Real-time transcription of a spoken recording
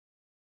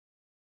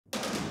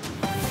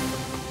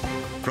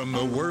From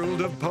the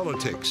world of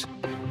politics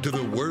to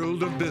the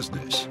world of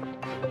business,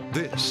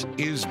 this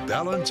is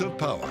Balance of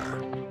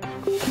Power.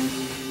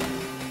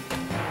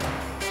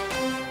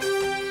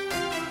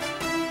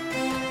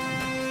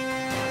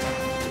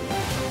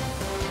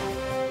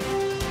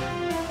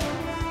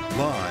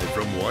 Live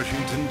from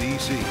Washington,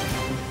 D.C.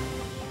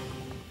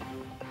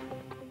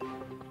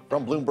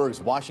 From Bloomberg's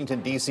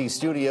Washington, D.C.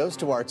 studios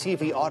to our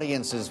TV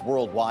audiences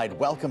worldwide,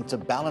 welcome to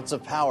Balance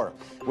of Power.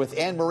 With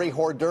Anne-Marie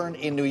Hordern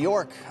in New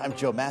York, I'm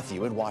Joe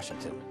Matthew in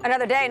Washington.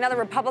 Another day, another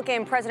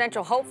Republican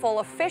presidential hopeful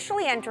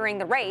officially entering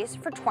the race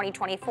for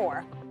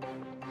 2024.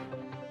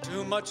 To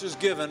whom much is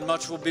given,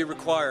 much will be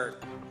required.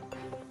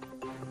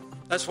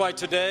 That's why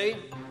today,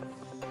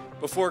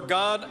 before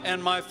God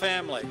and my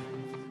family,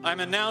 I'm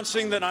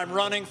announcing that I'm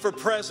running for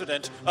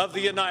President of the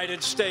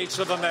United States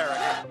of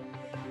America.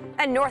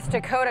 And North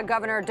Dakota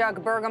Governor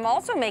Doug Burgum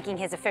also making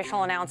his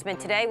official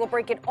announcement today. We'll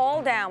break it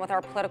all down with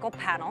our political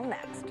panel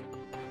next.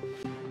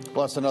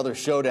 Plus another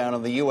showdown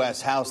in the U.S.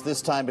 House,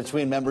 this time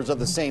between members of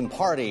the same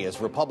party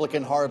as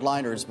Republican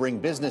hardliners bring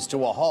business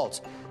to a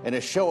halt in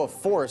a show of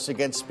force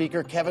against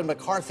Speaker Kevin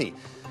McCarthy.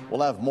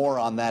 We'll have more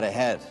on that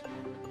ahead.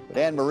 But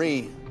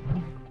Anne-Marie,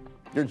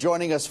 you're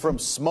joining us from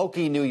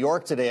smoky New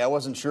York today. I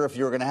wasn't sure if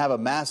you were going to have a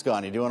mask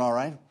on. You doing all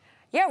right?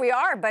 Yeah, we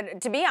are. But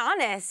to be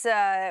honest,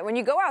 when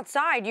you go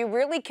outside, you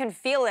really can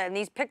feel it. And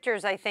these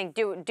pictures, I think,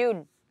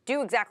 do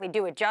exactly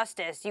do it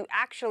justice. You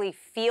actually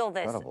feel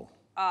this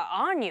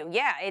on you.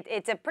 Yeah,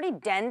 it's a pretty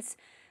dense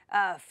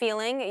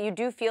feeling. You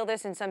do feel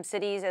this in some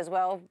cities as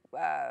well.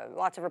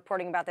 Lots of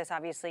reporting about this,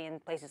 obviously, in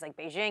places like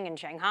Beijing and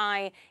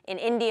Shanghai, in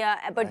India.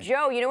 But right.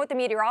 Joe, you know what the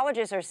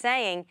meteorologists are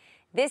saying?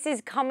 This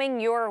is coming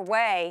your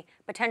way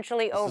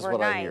potentially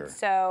overnight.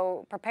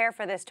 So prepare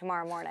for this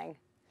tomorrow morning.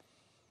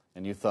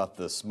 And you thought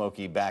the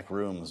smoky back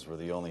rooms were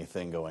the only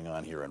thing going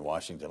on here in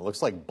Washington. It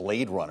looks like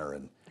Blade Runner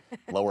in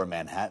lower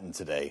Manhattan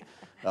today.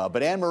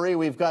 But Anne-Marie,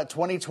 we've got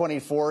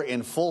 2024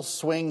 in full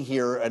swing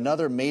here.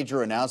 Another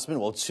major announcement,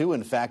 well, two,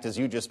 in fact, as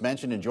you just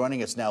mentioned. And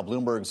joining us now,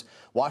 Bloomberg's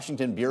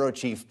Washington bureau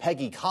chief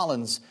Peggy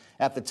Collins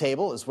at the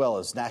table, as well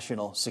as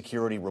national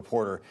security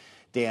reporter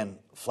Dan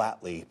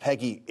Flatley.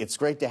 Peggy, it's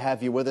great to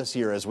have you with us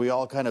here as we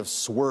all kind of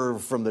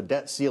swerve from the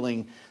debt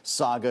ceiling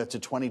saga to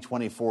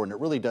 2024. And it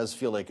really does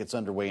feel like it's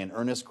underway in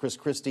earnest. Chris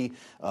Christie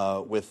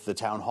with the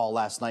town hall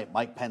last night.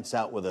 Mike Pence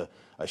out with a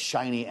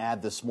shiny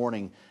ad this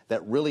morning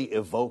that really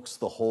evokes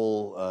the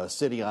whole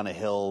city on a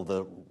hill,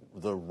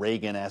 the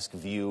Reagan-esque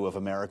view of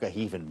America.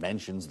 He even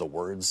mentions the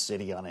words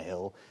city on a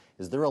hill.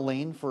 Is there a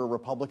lane for a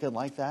Republican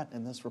like that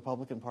in this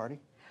Republican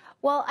Party?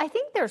 Well, I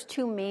think there's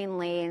two main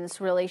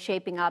lanes really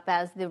shaping up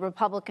as the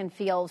Republican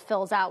field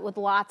fills out with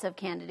lots of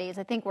candidates.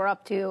 I think we're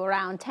up to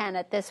around 10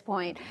 at this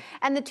point.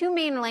 And the two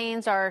main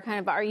lanes are kind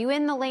of, are you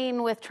in the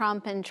lane with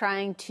Trump and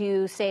trying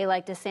to say,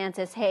 like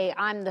DeSantis, hey,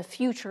 I'm the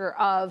future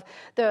of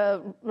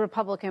the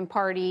Republican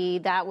Party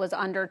that was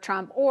under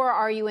Trump, or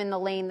are you in the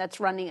lane that's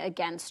running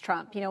against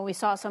Trump? You know, we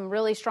saw some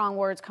really strong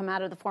words come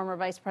out of the former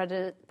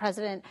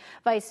President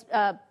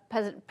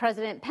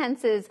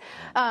Pence's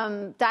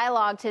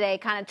dialogue today,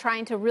 kind of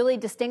trying to really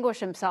distinguish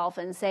himself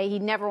and say he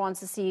never wants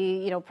to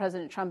see,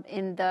 President Trump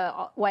in the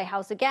White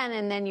House again.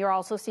 And then you're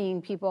also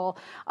seeing people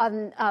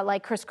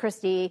like Chris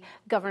Christie,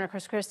 Governor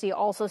Chris Christie,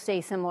 also say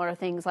similar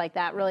things like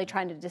that, really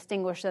trying to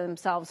distinguish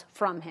themselves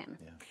from him.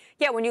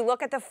 Yeah, when you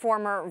look at the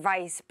former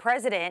vice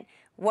president,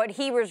 what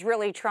he was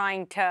really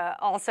trying to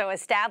also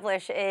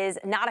establish is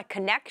not a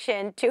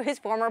connection to his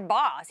former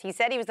boss. He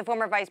said he was the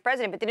former vice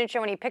president, but didn't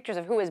show any pictures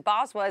of who his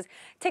boss was.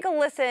 Take a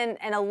listen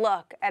and a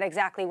look at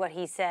exactly what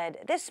he said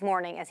this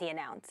morning as he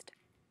announced.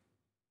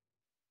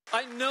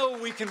 I know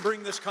we can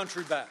bring this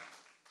country back.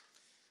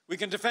 We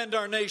can defend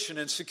our nation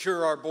and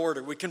secure our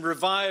border. We can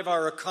revive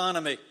our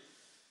economy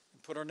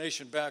and put our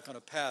nation back on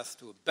a path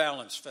to a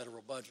balanced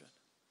federal budget.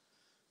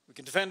 We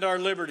can defend our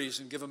liberties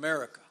and give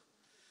America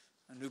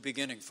a new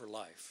beginning for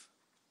life.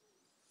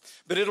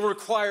 But it'll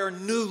require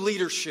new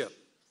leadership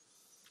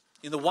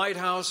in the White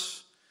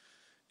House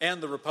and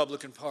the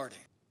Republican Party.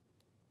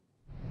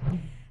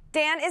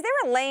 Dan, is there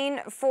a lane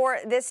for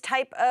this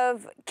type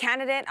of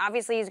candidate?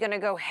 Obviously, he's going to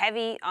go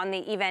heavy on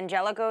the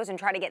evangelicals and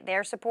try to get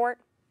their support.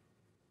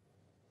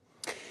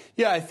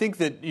 Yeah, I think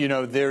that,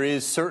 there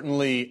is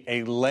certainly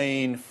a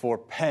lane for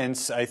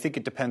Pence. I think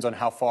it depends on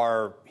how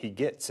far he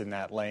gets in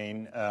that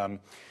lane.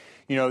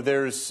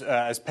 There's,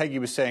 as Peggy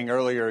was saying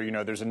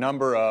earlier, there's a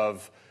number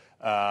of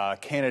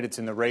candidates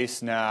in the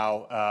race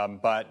now,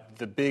 but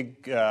the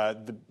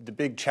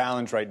big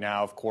challenge right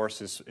now, of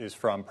course, is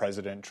from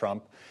President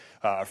Trump,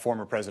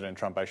 former President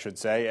Trump, I should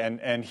say,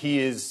 and he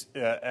is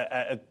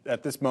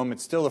at this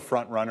moment still a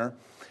front runner.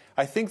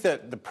 I think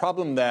that the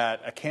problem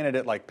that a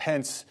candidate like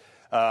Pence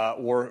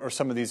or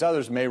some of these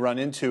others may run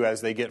into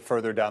as they get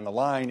further down the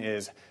line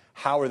is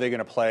how are they going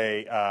to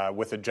play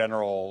with a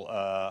general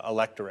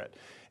electorate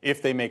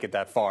if they make it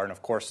that far? And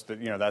of course,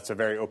 that's a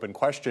very open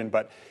question.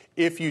 But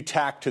if you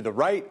tack to the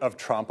right of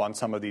Trump on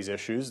some of these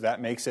issues,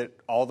 that makes it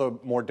all the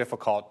more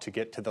difficult to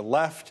get to the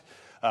left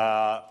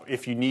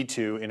if you need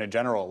to in a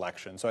general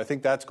election. So I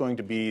think that's going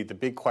to be the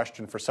big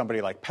question for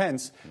somebody like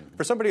Pence.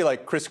 For somebody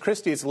like Chris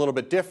Christie, it's a little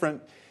bit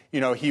different. You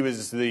know, he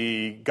was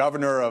the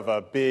governor of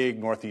a big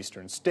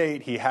northeastern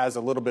state. He has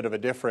a little bit of a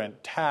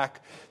different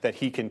tack that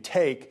he can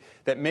take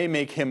that may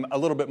make him a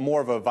little bit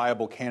more of a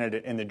viable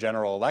candidate in the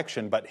general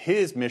election. But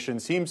his mission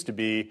seems to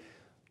be,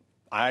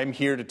 I'm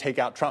here to take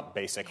out Trump,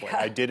 basically.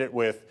 I did it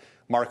with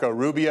Marco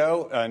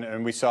Rubio,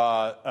 and we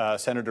saw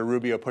Senator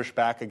Rubio push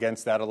back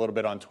against that a little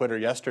bit on Twitter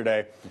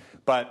yesterday.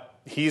 But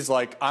he's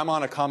like, I'm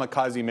on a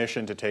kamikaze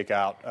mission to take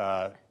out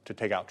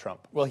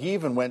Trump. Well, he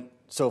even went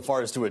so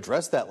far as to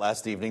address that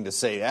last evening to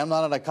say, I'm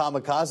not on a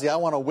kamikaze. I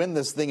want to win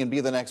this thing and be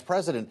the next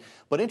president.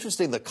 But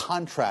interesting, the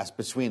contrast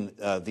between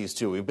these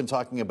two. We've been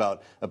talking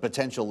about a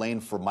potential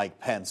lane for Mike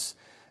Pence,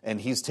 and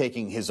he's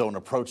taking his own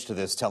approach to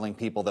this, telling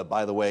people that,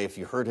 by the way, if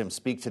you heard him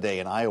speak today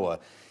in Iowa,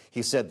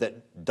 he said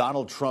that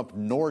Donald Trump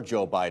nor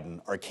Joe Biden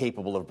are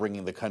capable of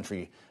bringing the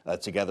country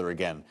together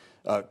again.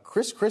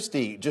 Chris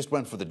Christie just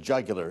went for the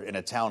jugular in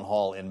a town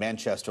hall in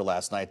Manchester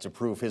last night to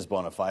prove his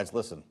bona fides.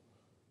 Listen.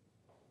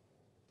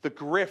 The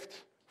grift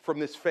from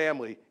this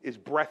family is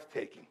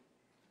breathtaking.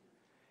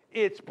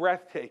 It's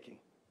breathtaking.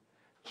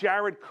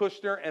 Jared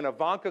Kushner and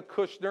Ivanka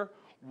Kushner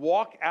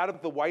walk out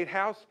of the White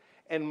House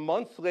and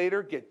months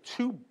later get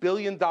 $2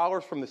 billion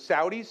from the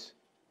Saudis.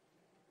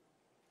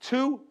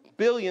 $2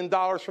 billion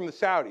from the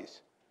Saudis.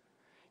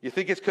 You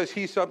think it's because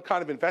he's some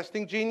kind of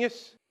investing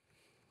genius?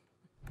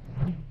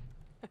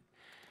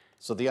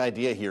 So the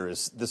idea here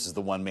is this is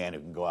the one man who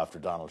can go after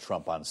Donald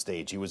Trump on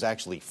stage. He was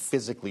actually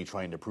physically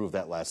trying to prove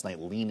that last night,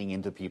 leaning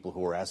into people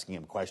who were asking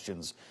him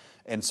questions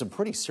and some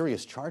pretty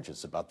serious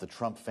charges about the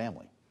Trump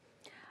family.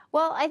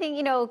 Well, I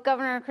think,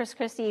 Governor Chris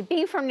Christie,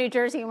 being from New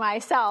Jersey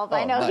myself,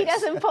 I know nice. He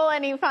doesn't pull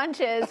any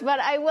punches. But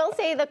I will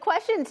say the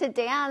question to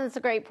Dan's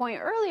great point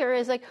earlier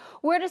is, like,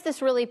 where does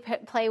this really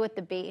play with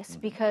the base?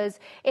 Because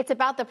it's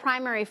about the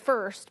primary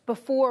first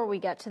before we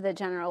get to the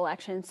general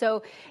election.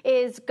 So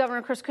is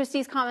Governor Chris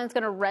Christie's comments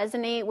going to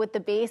resonate with the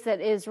base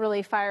that is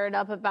really fired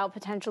up about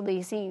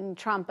potentially seeing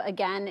Trump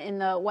again in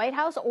the White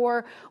House?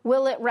 Or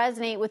will it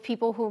resonate with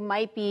people who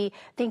might be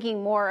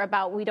thinking more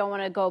about we don't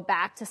want to go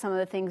back to some of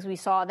the things we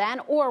saw then?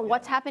 Or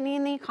what's happening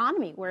in the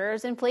economy? Where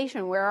is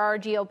inflation? Where are our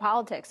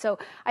geopolitics? So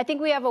I think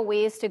we have a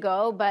ways to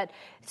go, but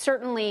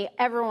certainly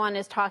everyone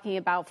is talking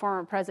about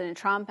former President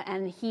Trump,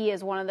 and he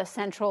is one of the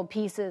central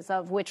pieces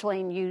of which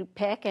lane you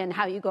pick and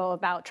how you go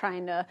about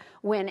trying to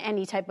win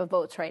any type of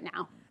votes right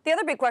now. The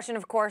other big question,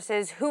 of course,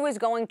 is who is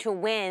going to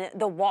win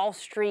the Wall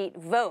Street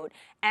vote?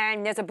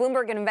 And there's a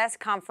Bloomberg Invest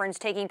conference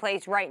taking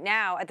place right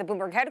now at the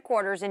Bloomberg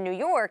headquarters in New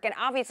York. And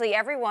obviously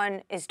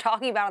everyone is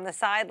talking about on the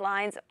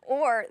sidelines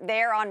or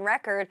there on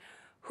record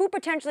who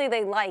potentially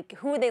they like,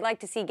 who would they like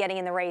to see getting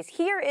in the race.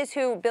 Here is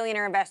who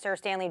billionaire investor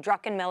Stanley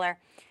Druckenmiller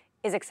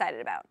is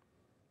excited about.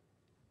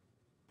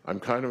 I'm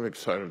kind of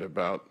excited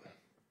about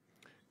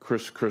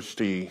Chris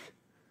Christie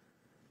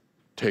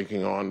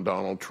taking on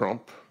Donald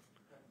Trump.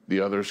 The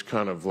others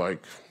kind of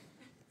like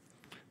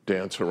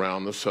dance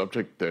around the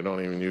subject. They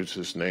don't even use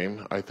his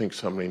name. I think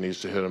somebody needs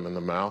to hit him in the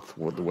mouth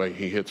with the way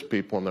he hits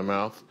people in the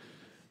mouth.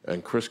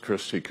 And Chris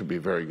Christie could be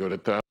very good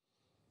at that.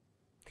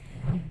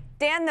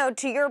 Dan, though,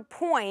 to your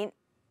point,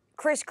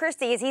 Chris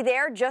Christie, is he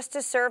there just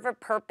to serve a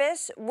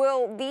purpose?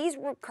 Will these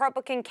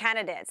Republican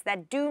candidates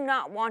that do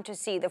not want to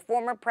see the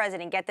former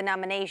president get the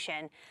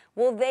nomination,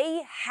 will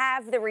they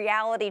have the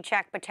reality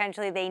check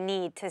potentially they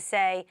need to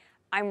say,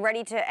 I'm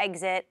ready to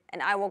exit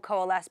and I will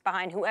coalesce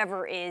behind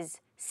whoever is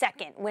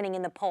second, winning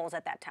in the polls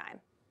at that time?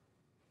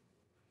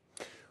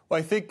 Well,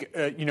 I think,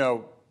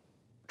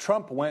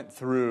 Trump went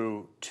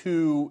through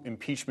 2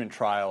 impeachment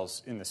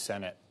trials in the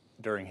Senate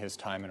during his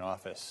time in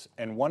office.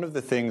 And one of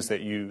the things that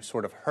you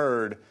sort of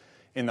heard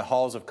in the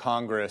halls of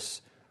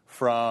Congress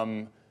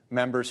from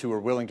members who were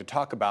willing to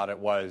talk about it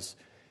was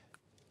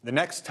the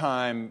next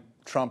time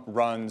Trump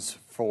runs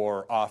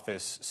for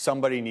office,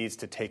 somebody needs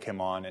to take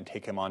him on and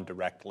take him on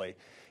directly.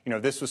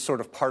 This was sort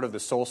of part of the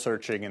soul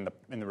searching in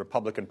the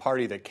Republican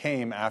Party that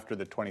came after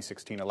the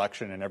 2016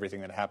 election and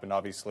everything that happened,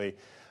 obviously,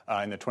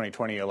 in the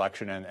 2020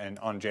 election and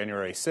on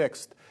January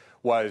 6th,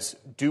 was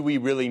do we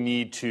really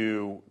need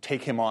to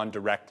take him on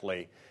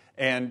directly?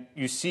 And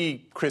you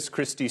see Chris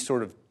Christie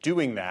sort of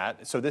doing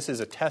that. So this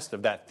is a test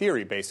of that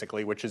theory,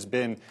 basically, which has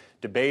been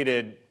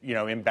debated,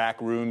 in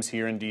back rooms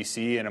here in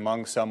D.C. and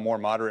among some more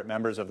moderate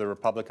members of the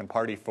Republican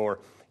Party for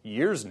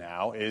years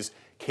now, is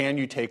can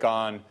you take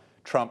on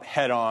Trump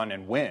head on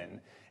and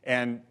win?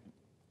 And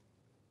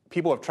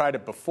people have tried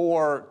it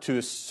before to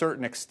a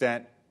certain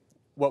extent.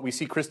 What we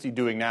see Christie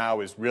doing now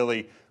is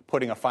really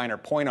putting a finer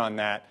point on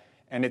that.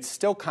 And it's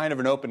still kind of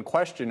an open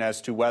question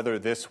as to whether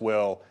this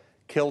will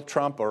kill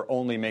Trump or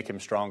only make him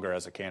stronger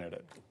as a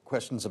candidate.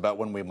 Questions about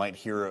when we might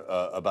hear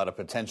about a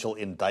potential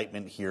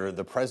indictment here.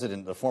 The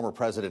former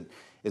president,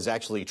 is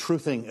actually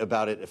truthing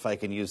about it, if I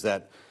can use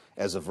that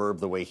as a verb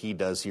the way he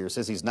does here.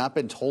 Says he's not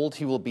been told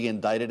he will be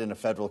indicted in a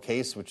federal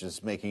case, which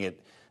is making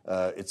it,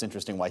 it's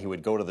interesting why he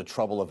would go to the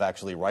trouble of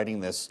actually writing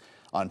this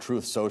on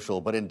Truth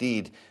Social. But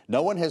indeed,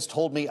 no one has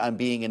told me I'm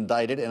being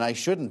indicted, and I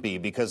shouldn't be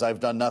because I've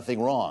done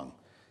nothing wrong.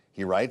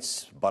 He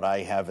writes, but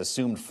I have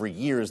assumed for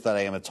years that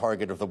I am a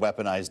target of the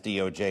weaponized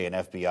DOJ and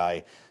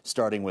FBI,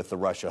 starting with the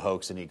Russia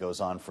hoax. And he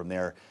goes on from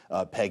there.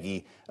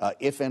 Peggy,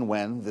 if and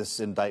when this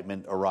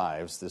indictment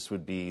arrives, this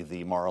would be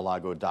the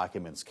Mar-a-Lago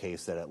documents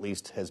case that at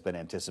least has been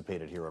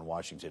anticipated here in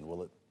Washington.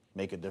 Will it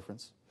make a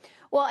difference?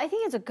 Well, I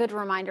think it's a good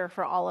reminder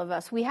for all of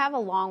us. We have a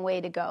long way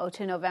to go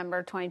to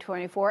November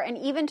 2024 and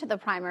even to the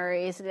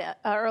primaries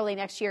early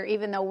next year,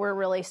 even though we're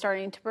really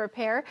starting to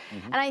prepare.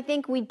 And I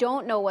think we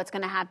don't know what's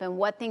going to happen,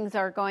 what things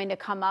are going to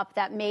come up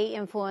that may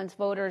influence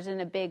voters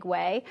in a big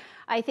way.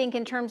 I think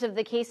in terms of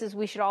the cases,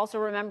 we should also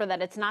remember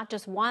that it's not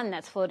just one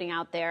that's floating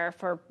out there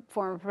for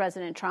former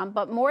President Trump,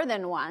 but more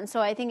than one. So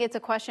I think it's a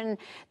question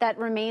that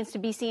remains to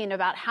be seen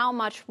about how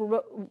much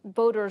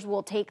voters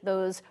will take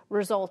those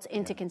results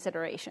into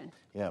consideration.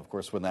 Yeah, of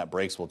course, when that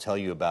breaks, we'll tell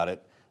you about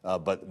it.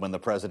 But when the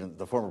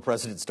former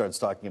president starts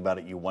talking about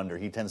it, you wonder.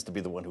 He tends to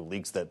be the one who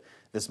leaks that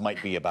this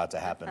might be about to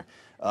happen.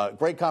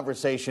 Great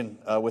conversation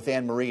with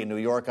Anne Marie in New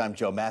York. I'm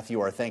Joe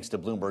Matthew. Our thanks to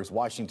Bloomberg's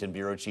Washington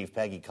bureau chief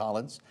Peggy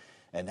Collins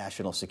and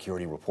national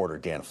security reporter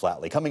Dan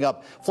Flatley. Coming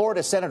up,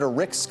 Florida Senator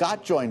Rick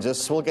Scott joins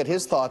us. We'll get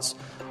his thoughts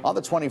on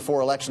the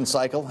 24 election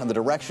cycle and the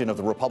direction of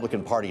the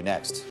Republican Party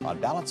next on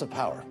Balance of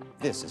Power.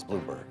 This is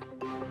Bloomberg.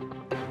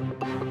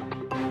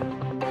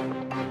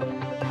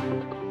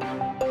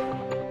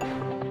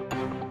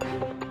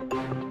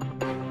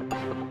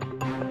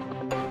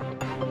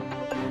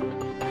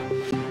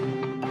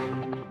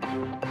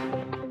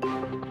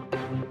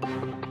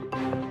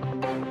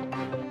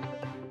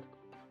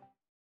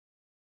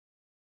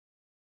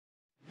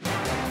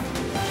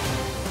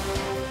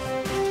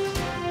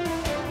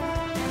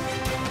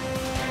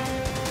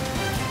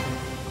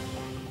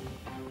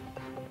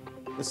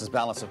 This is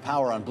Balance of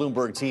Power on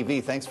Bloomberg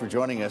TV. Thanks for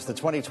joining us. The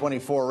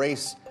 2024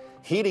 race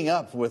heating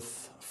up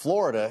with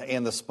Florida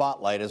in the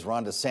spotlight as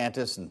Ron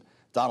DeSantis and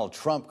Donald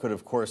Trump could,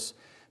 of course,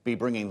 be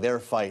bringing their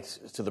fight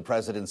to the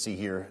presidency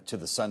here to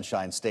the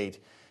Sunshine State.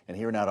 And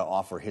here now to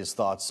offer his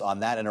thoughts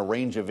on that and a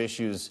range of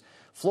issues,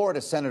 Florida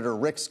Senator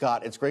Rick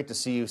Scott. It's great to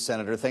see you,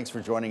 Senator. Thanks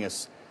for joining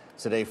us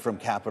today from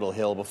Capitol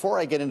Hill. Before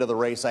I get into the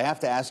race, I have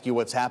to ask you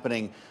what's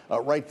happening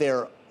right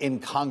there in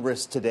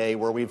Congress today,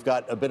 where we've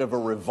got a bit of a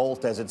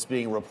revolt, as it's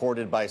being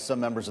reported by some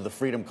members of the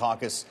Freedom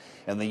Caucus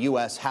and the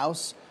U.S.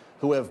 House,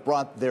 who have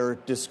brought their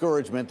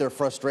discouragement, their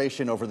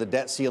frustration over the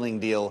debt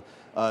ceiling deal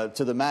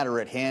to the matter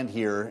at hand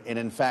here, and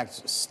in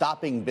fact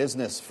stopping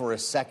business for a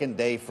second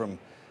day from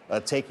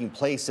taking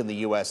place in the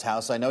U.S.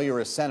 House. I know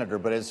you're a senator,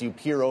 but as you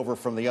peer over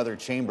from the other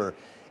chamber,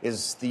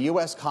 is the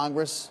U.S.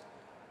 Congress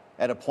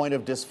at a point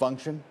of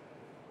dysfunction?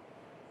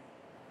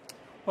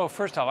 Well,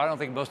 first off, I don't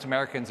think most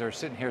Americans are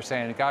sitting here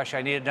saying, gosh,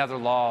 I need another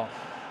law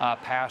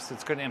passed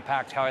that's going to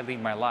impact how I lead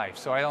my life.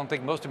 So I don't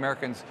think most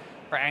Americans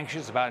are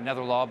anxious about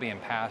another law being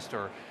passed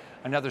or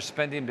another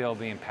spending bill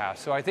being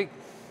passed. So I think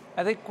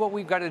what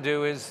we've got to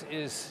do is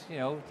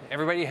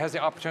everybody has the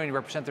opportunity to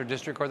represent their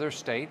district or their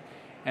state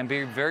and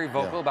be very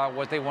vocal about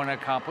what they want to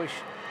accomplish.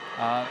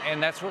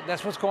 And that's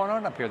what's going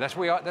on up here. That's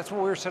what we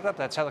were set up.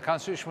 That's how the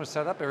Constitution was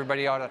set up.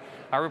 Everybody ought to.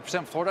 I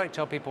represent Florida. I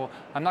tell people,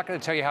 I'm not going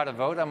to tell you how to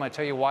vote. I'm going to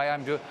tell you why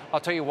I'll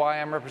tell you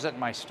why I'm representing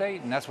my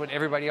state, and that's what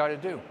everybody ought to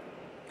do.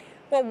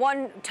 Well,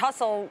 one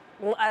tussle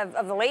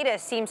of the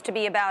latest seems to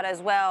be about as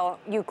well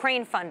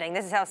Ukraine funding.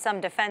 This is how some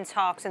defense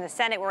hawks in the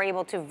Senate were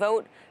able to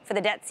vote for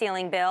the debt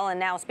ceiling bill, and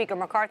now Speaker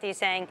McCarthy is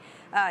saying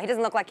he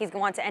doesn't look like he's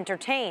going to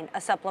entertain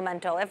a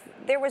supplemental. If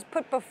there was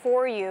put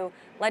before you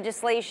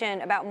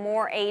legislation about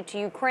more aid to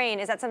Ukraine,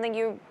 is that something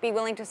you'd be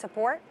willing to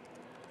support?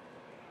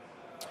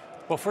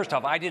 Well, first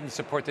off, I didn't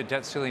support the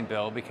debt ceiling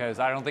bill because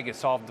I don't think it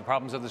solved the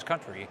problems of this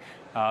country.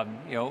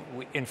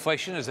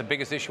 Inflation is the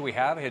biggest issue we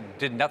have. It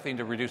did nothing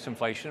to reduce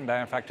inflation.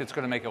 In fact, it's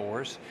going to make it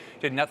worse.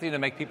 It did nothing to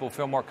make people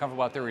feel more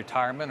comfortable about their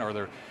retirement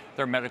or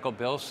their medical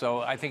bills.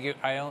 So I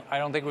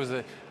don't think it was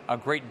a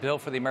great bill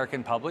for the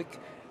American public.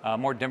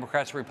 More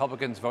Democrats and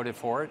Republicans voted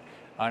for it,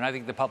 and I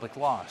think the public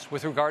lost.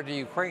 With regard to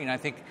Ukraine, I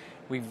think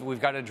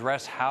we've got to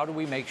address how do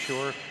we make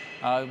sure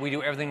we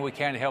do everything we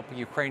can to help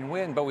Ukraine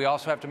win, but we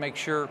also have to make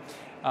sure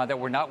that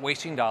we're not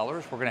wasting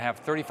dollars. We're going to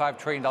have $35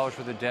 trillion worth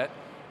of debt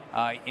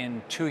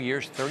in 2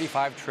 years,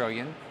 $35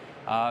 trillion.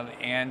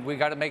 And we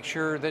got to make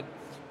sure that,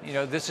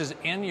 this is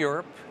in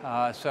Europe.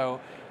 So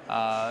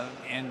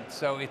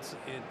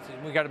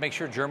we got to make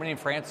sure Germany and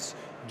France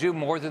do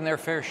more than their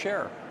fair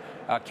share.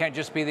 Can't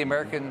just be the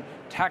American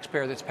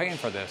taxpayer that's paying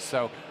for this.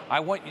 So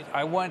I want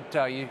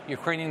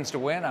Ukrainians to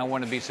win. I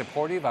want to be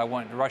supportive. I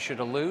want Russia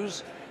to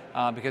lose.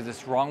 Because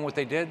it's wrong what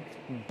they did,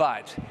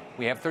 but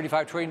we have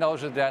 $35 trillion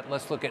of debt.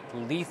 Let's look at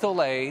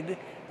lethal aid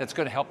that's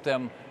going to help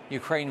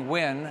Ukraine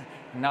win,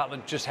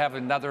 not just have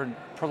another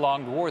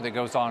prolonged war that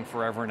goes on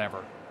forever and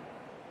ever.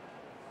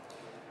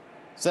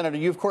 Senator,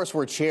 you, of course,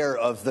 were chair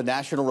of the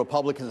National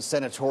Republican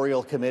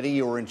Senatorial Committee.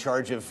 You were in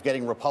charge of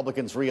getting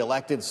Republicans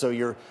reelected, so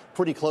you're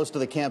pretty close to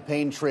the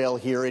campaign trail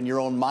here in your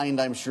own mind,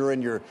 I'm sure, in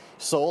your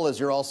soul, as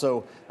you're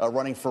also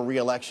running for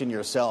reelection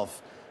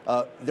yourself.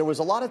 There was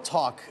a lot of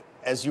talk,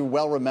 as you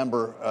well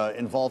remember,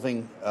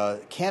 involving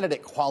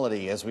candidate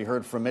quality, as we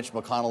heard from Mitch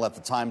McConnell at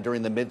the time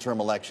during the midterm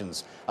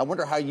elections. I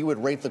wonder how you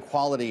would rate the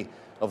quality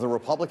of the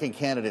Republican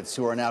candidates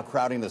who are now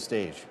crowding the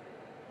stage.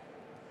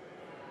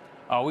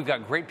 We've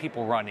got great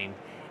people running.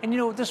 And, you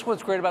know, this is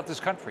what's great about this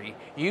country.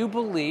 You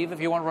believe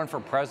if you want to run for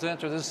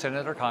president or the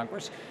Senate or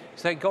Congress,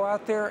 say go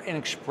out there and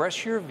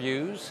express your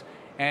views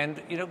and,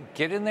 you know,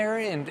 get in there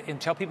and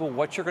tell people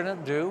what you're going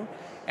to do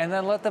and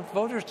then let the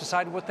voters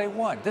decide what they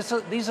want.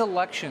 These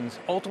elections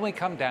ultimately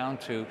come down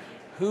to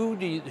who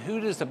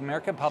does the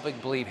American public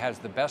believe has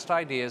the best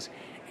ideas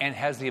and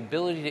has the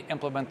ability to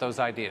implement those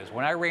ideas.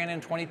 When I ran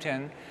in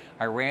 2010,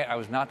 I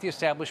was not the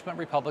establishment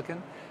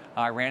Republican.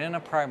 I ran in a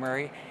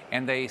primary,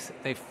 and they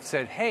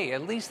said, hey,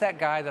 at least that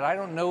guy that I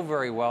don't know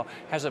very well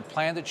has a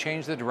plan to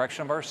change the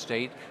direction of our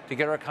state to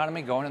get our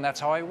economy going, and that's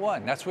how I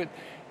won. That's what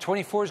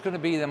 24 is going to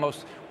be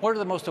what are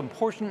the most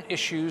important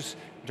issues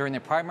during the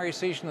primary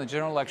season of the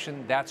general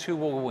election? That's who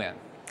will win.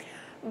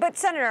 But,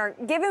 Senator,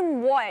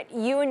 given what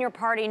you and your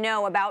party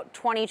know about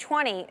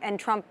 2020 and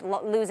Trump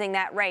losing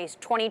that race,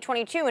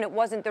 2022, and it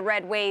wasn't the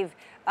red wave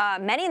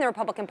many in the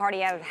Republican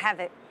Party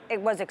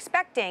was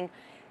expecting,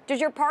 does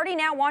your party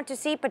now want to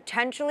see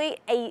potentially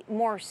a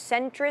more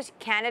centrist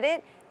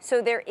candidate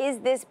so there is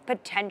this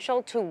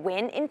potential to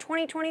win in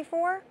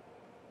 2024?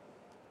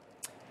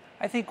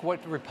 I think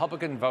what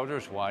Republican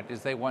voters want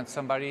is they want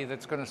somebody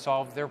that's going to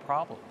solve their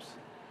problems.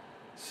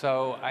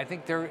 So I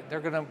think they're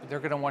going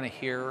to want to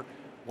hear,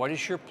 what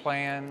is your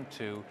plan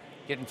to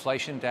get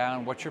inflation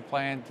down? What's your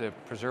plan to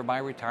preserve my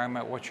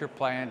retirement? What's your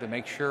plan to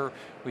make sure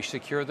we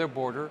secure their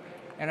border?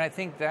 And I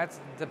think that's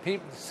the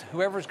people,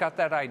 whoever's got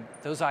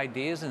those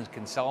ideas and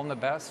can sell them the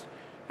best.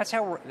 That's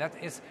how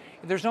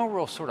there's no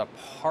real sort of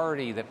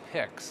party that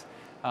picks.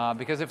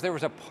 Because if there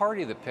was a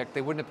party that picked,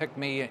 they wouldn't have picked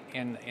me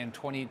in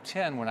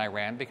 2010 when I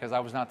ran, because I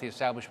was not the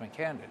establishment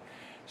candidate.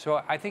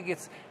 So I think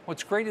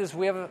what's great is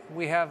we're going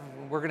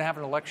to have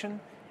an election,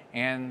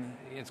 and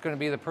it's going to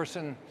be the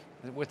person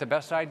with the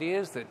best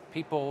ideas that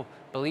people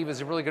believe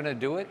is really going to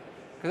do it.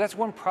 Because that's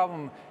one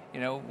problem, you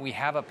know, we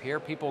have up here.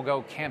 People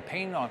go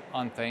campaign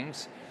on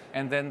things,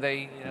 and then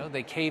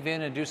they cave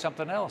in and do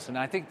something else. And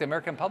I think the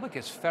American public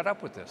is fed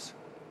up with this.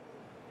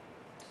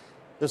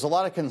 There's a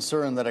lot of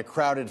concern that a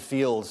crowded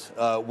field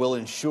will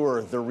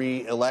ensure the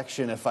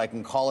re-election, if I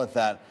can call it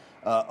that,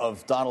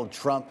 of Donald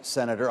Trump,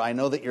 Senator. I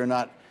know that you're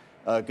not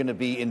going to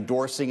be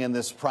endorsing in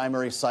this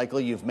primary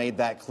cycle. You've made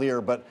that clear.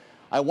 But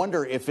I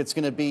wonder if it's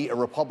going to be a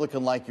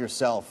Republican like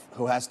yourself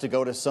who has to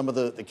go to some of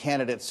the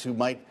candidates who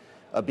might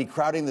be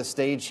crowding the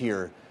stage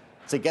here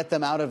to get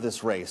them out of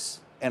this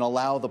race and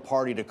allow the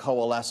party to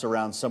coalesce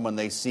around someone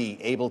they see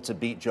able to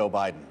beat Joe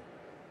Biden.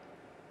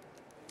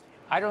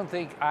 I don't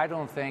think,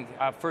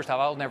 first off,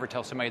 I'll never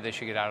tell somebody they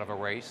should get out of a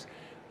race.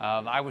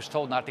 I was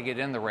told not to get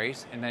in the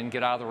race and then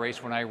get out of the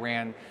race when I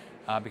ran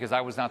because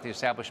I was not the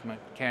establishment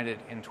candidate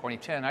in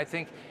 2010. I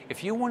think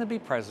if you want to be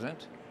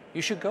president,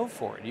 you should go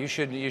for it. You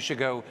should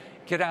go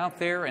get out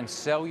there and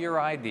sell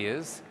your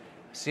ideas,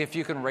 see if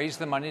you can raise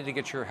the money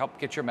to help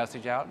get your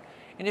message out.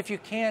 And if you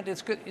can't,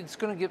 it's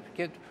going to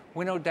get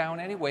winnowed down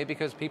anyway,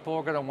 because people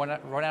are going to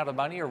run out of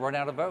money or run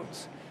out of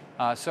votes.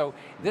 So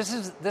this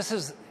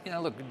is, you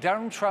know, look,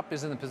 Donald Trump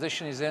is in the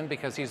position he's in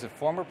because he's a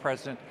former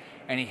president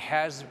and he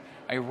has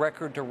a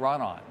record to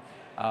run on.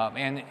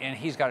 And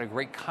he's got a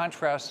great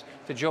contrast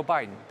to Joe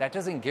Biden. That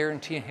doesn't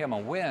guarantee him a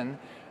win,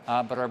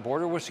 but our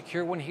border was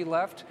secure when he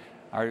left.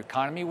 Our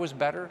economy was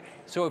better.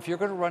 So if you're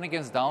going to run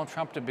against Donald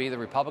Trump to be the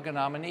Republican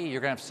nominee,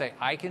 you're going to have to say,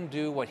 I can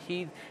do what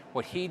he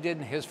did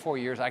in his 4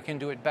 years. I can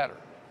do it better.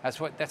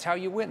 That's how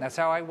you win. That's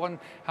how I won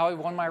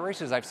my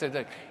races. I've said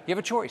that you have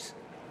a choice.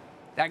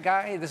 That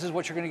guy, this is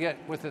what you're going to get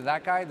with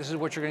that guy. This is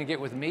what you're going to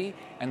get with me.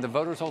 And the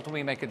voters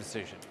ultimately make a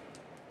decision.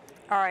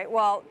 All right.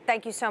 Well,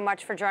 thank you so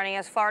much for joining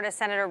us. Florida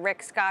Senator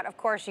Rick Scott. Of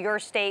course, your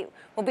state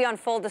will be on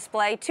full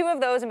display. 2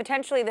 of those, and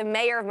potentially the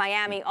mayor of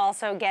Miami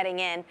also getting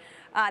in.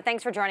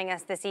 Thanks for joining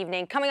us this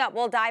evening. Coming up,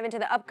 we'll dive into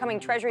the upcoming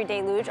Treasury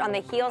deluge on the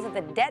heels of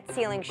the debt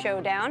ceiling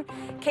showdown.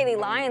 Kaylee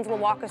Lyons will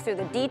walk us through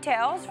the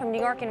details from New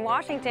York and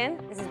Washington.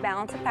 This is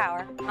Balance of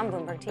Power on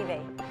Bloomberg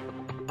TV.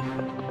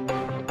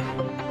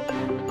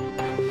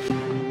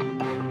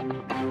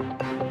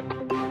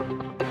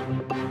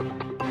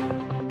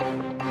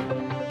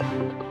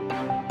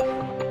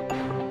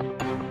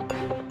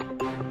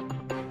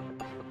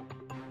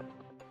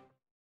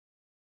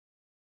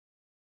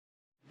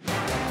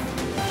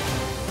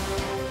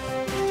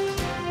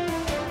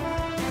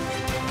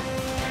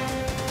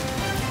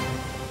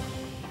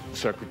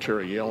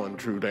 Secretary Yellen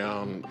drew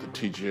down the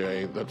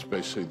TGA, that's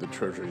basically the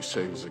Treasury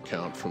savings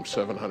account, from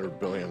 $700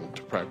 billion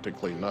to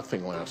practically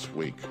nothing last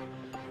week.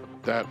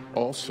 That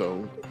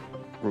also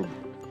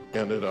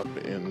ended up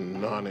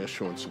in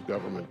non-issuance of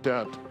government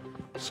debt,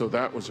 so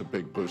that was a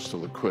big boost to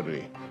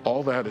liquidity.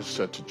 All that is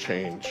set to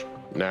change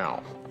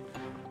now.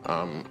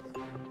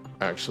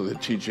 Actually, the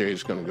TJ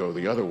is going to go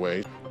the other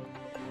way.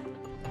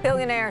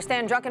 Billionaire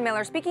Stan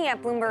Druckenmiller speaking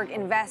at Bloomberg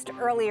Invest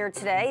earlier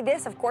today.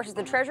 This, of course, as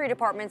the Treasury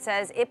Department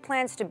says it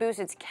plans to boost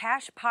its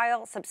cash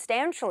pile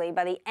substantially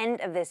by the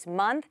end of this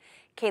month.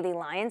 Kaylee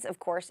Lyons, of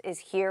course, is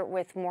here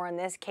with more on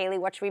this. Kaylee,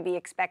 what should we be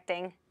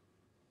expecting?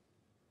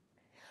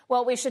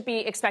 Well, we should be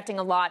expecting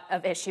a lot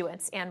of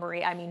issuance,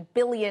 Anne-Marie. I mean,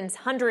 billions,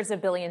 hundreds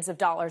of billions of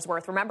dollars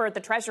worth. Remember, the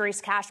Treasury's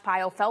cash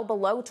pile fell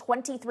below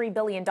 $23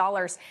 billion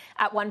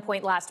at one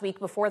point last week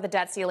before the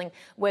debt ceiling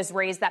was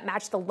raised. That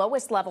matched the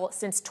lowest level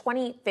since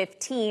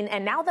 2015.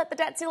 And now that the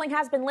debt ceiling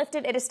has been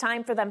lifted, it is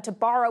time for them to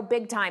borrow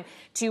big time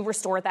to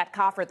restore that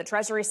coffer. The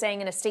Treasury saying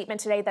in a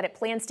statement today that it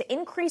plans to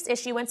increase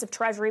issuance of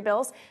Treasury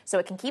bills so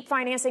it can keep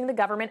financing the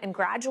government and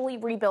gradually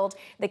rebuild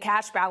the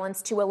cash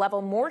balance to a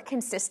level more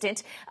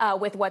consistent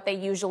with what they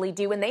usually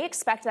do, and they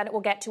expect that it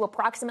will get to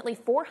approximately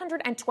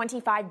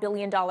 $425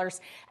 billion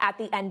at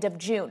the end of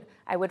June.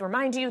 I would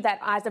remind you that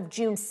as of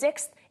June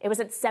 6th, it was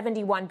at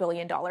 $71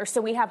 billion. So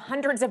we have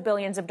hundreds of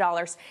billions of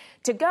dollars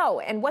to go.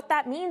 And what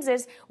that means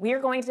is we are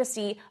going to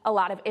see a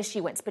lot of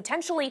issuance,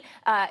 potentially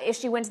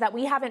issuance that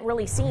we haven't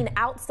really seen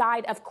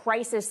outside of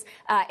crisis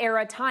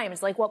era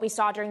times, like what we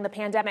saw during the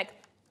pandemic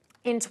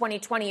in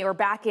 2020 or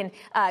back in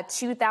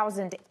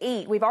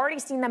 2008. We've already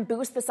seen them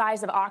boost the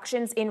size of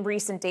auctions in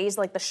recent days,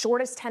 like the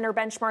shortest tenor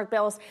benchmark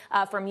bills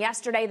from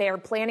yesterday. They are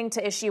planning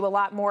to issue a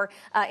lot more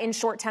in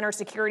short tenor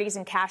securities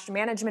and cash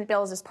management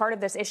bills as part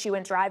of this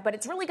issuance drive, but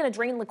it's really going to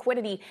drain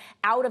liquidity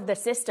out of the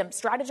system.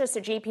 Strategists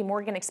at JP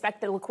Morgan expect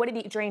the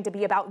liquidity drain to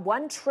be about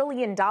 $1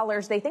 trillion.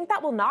 They think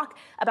that will knock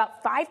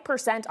about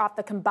 5% off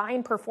the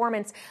combined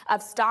performance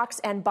of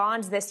stocks and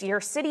bonds this year.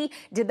 Citi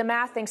did the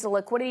math, thinks a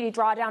liquidity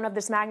drawdown of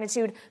this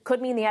magnitude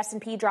could mean the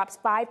S&P drops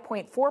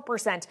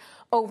 5.4%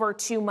 over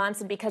 2 months.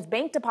 And because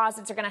bank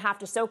deposits are going to have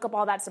to soak up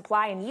all that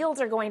supply and yields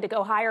are going to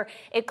go higher,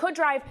 it could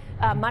drive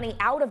money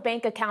out of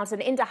bank accounts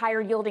and into higher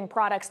yielding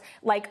products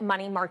like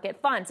money market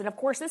funds. And of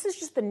course, this is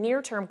just the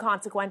near term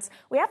consequence.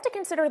 We have to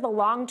consider the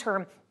long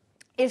term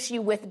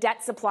issue with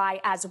debt supply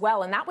as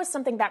well. And that was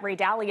something that Ray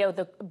Dalio,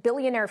 the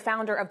billionaire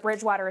founder of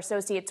Bridgewater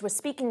Associates, was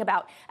speaking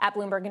about at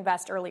Bloomberg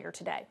Invest earlier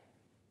today.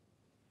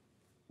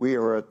 We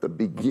are at the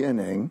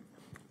beginning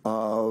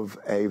of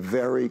a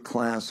very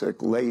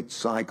classic late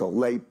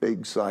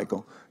big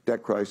cycle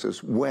debt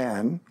crisis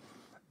when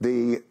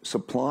the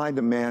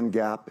supply-demand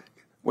gap,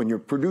 when you're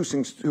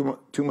producing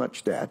too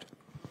much debt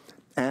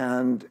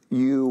and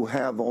you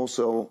have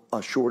also a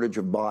shortage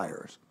of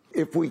buyers.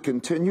 If we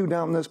continue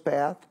down this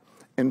path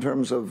in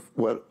terms of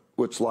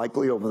what's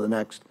likely over the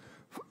next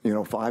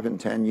 5 and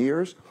 10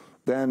 years,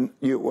 then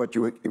you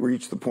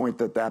reach the point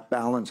that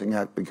balancing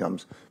act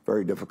becomes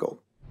very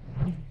difficult.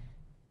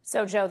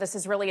 So, Joe, this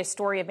is really a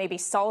story of maybe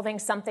solving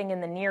something in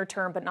the near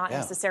term, but not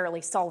necessarily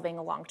solving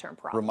a long-term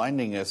problem.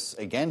 Reminding us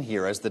again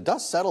here, as the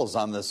dust settles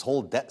on this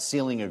whole debt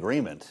ceiling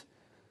agreement,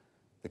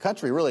 the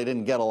country really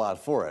didn't get a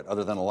lot for it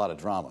other than a lot of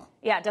drama.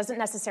 Yeah, it doesn't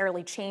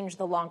necessarily change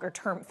the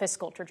longer-term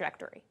fiscal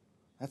trajectory.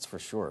 That's for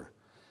sure.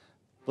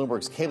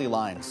 Bloomberg's Kaylee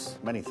Lyons.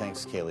 Many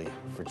thanks, Kaylee,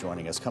 for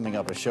joining us. Coming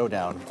up, a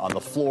showdown on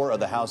the floor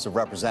of the House of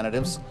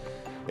Representatives.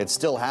 It's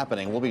still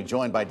happening. We'll be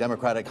joined by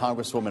Democratic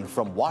Congresswoman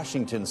from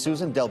Washington,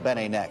 Suzan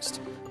DelBene,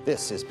 next.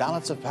 This is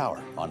Balance of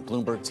Power on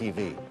Bloomberg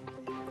TV.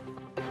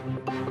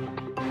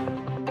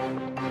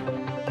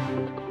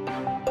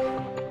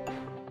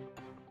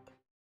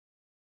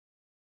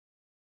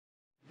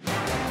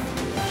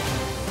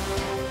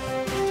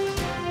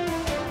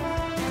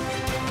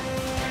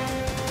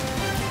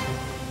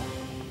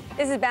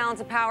 This is Balance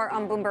of Power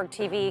on Bloomberg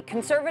TV.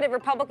 Conservative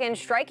Republicans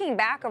striking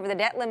back over the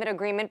debt limit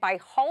agreement by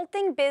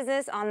halting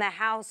business on the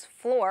House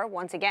floor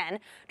once again.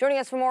 Joining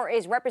us for more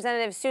is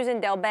Representative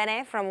Suzan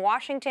DelBene from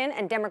Washington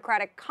and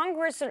Democratic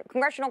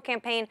Congressional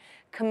Campaign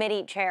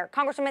Committee Chair.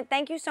 Congresswoman,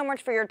 thank you so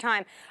much for your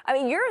time. I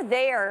mean, you're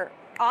there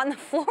on the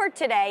floor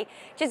today.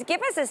 Just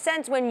give us a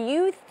sense when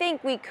you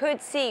think we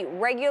could see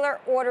regular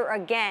order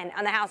again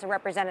on the House of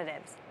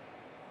Representatives.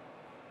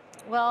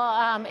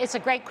 Well, it's a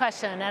great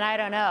question, and I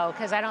don't know,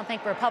 because I don't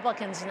think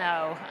Republicans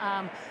know.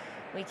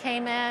 We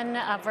came in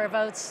for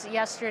votes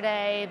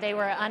yesterday. They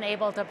were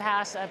unable to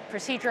pass a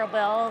procedural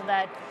bill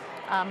that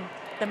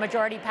the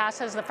majority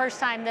passes. The first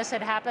time this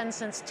had happened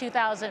since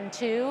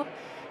 2002,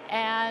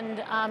 and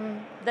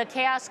the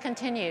chaos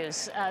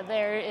continues.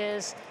 There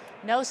is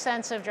no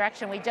sense of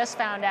direction. We just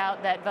found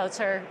out that votes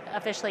are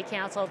officially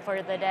canceled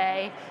for the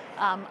day.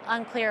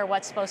 Unclear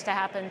what's supposed to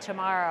happen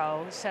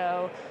tomorrow.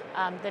 So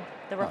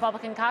the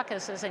Republican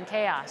caucus is in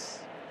chaos.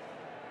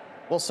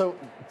 Well, so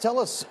tell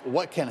us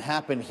what can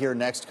happen here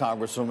next,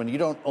 Congresswoman. You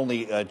don't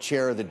only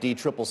chair the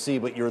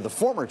DCCC, but you're the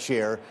former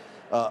chair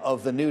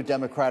of the new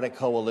Democratic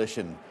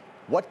coalition.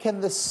 What can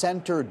the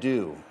center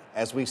do,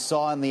 as we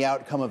saw in the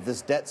outcome of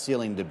this debt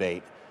ceiling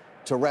debate,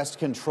 to wrest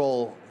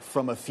control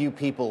from a few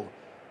people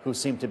who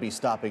seem to be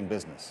stopping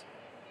business?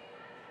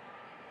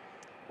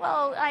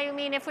 Well, I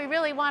mean, if we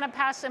really want to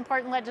pass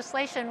important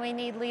legislation, we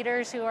need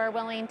leaders who are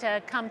willing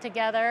to come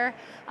together,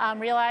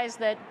 realize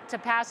that to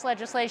pass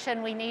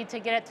legislation, we need to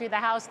get it through the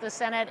House, the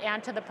Senate,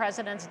 and to the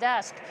president's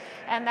desk.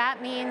 And that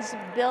means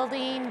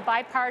building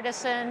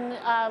bipartisan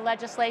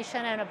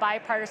legislation and a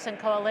bipartisan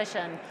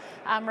coalition.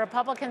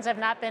 Republicans have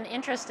not been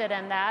interested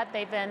in that.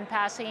 They've been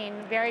passing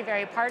very,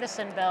 very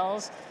partisan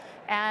bills.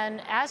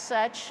 And as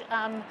such,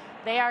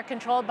 they are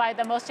controlled by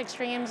the most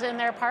extremes in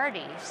their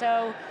party.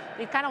 So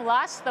we've kind of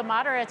lost the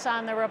moderates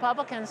on the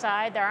Republican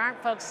side. There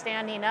aren't folks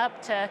standing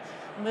up to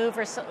move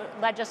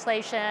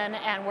legislation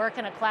and work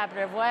in a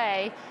collaborative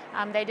way.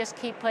 They just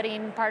keep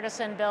putting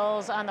partisan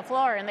bills on the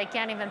floor, and they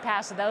can't even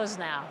pass those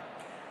now.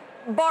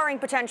 Barring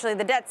potentially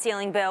the debt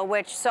ceiling bill,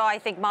 which saw, I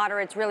think,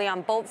 moderates really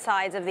on both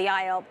sides of the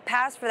aisle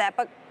pass for that.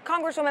 But,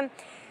 Congresswoman,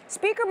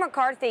 Speaker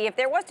McCarthy, if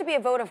there was to be a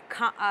vote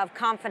of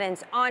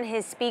confidence on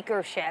his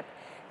speakership,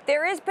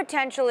 there is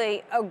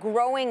potentially a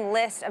growing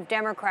list of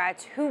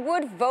Democrats who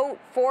would vote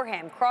for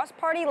him,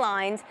 cross-party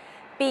lines,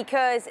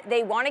 because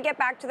they want to get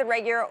back to the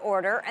regular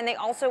order, and they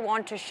also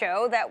want to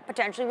show that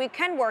potentially we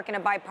can work in a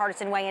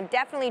bipartisan way and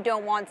definitely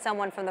don't want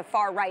someone from the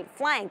far right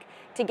flank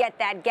to get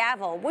that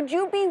gavel. Would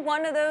you be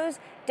one of those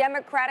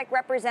Democratic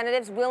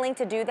representatives willing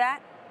to do that?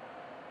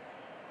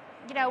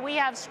 You know, we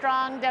have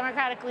strong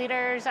Democratic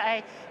leaders.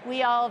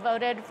 We all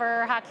voted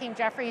for Hakeem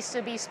Jeffries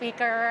to be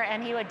Speaker,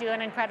 and he would do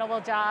an incredible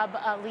job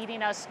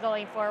leading us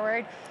going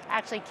forward,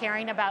 actually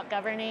caring about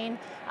governing.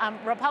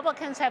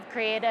 Republicans have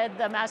created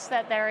the mess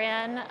that they're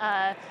in.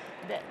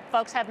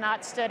 Folks have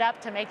not stood up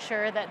to make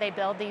sure that they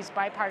build these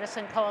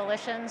bipartisan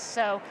coalitions.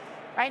 So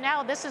right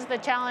now, this is the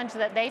challenge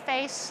that they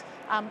face.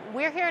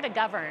 We're here to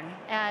govern,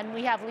 and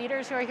we have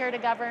leaders who are here to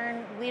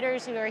govern,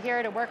 leaders who are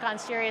here to work on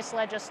serious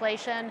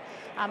legislation.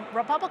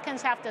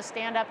 Republicans have to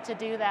stand up to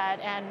do that,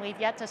 and we've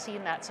yet to see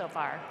that so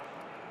far.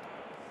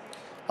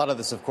 A lot of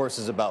this, of course,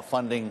 is about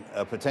funding,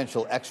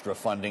 potential extra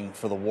funding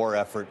for the war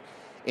effort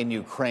in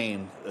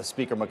Ukraine.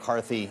 Speaker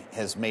McCarthy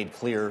has made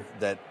clear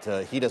that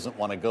he doesn't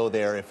want to go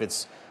there if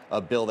it's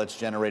a bill that's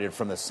generated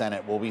from the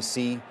Senate. Will we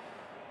see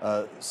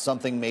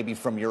something maybe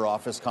from your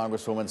office,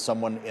 Congresswoman,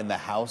 someone in the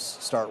House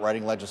start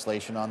writing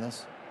legislation on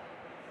this?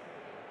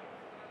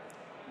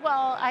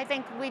 Well, I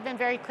think we've been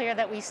very clear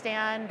that we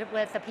stand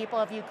with the people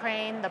of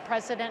Ukraine. The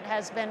president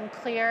has been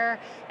clear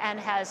and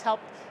has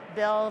helped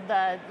build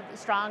the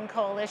strong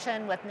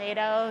coalition with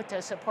NATO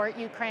to support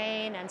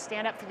Ukraine and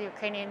stand up for the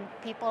Ukrainian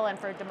people and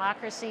for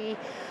democracy.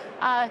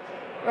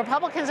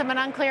 Republicans have been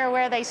unclear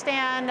where they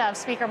stand.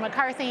 Speaker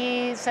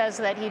McCarthy says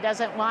that he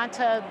doesn't want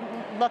to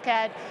look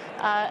at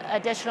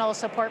additional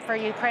support for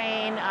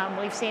Ukraine.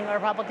 We've seen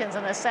Republicans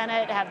in the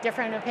Senate have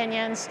different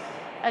opinions.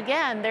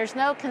 Again, there's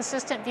no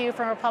consistent view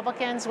from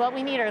Republicans. What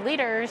we need are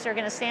leaders who are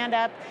going to stand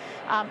up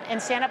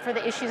and stand up for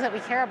the issues that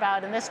we care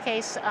about. In this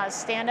case,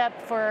 stand up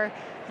for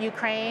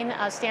Ukraine,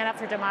 stand up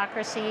for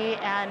democracy,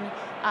 and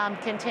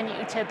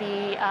continue to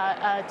be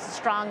a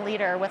strong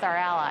leader with our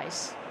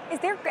allies. Is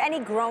there any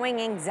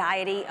growing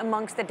anxiety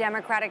amongst the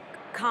Democratic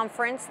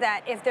conference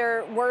that if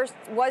there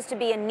was to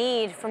be a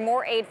need for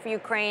more aid for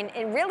Ukraine,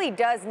 it really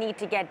does need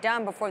to get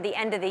done before the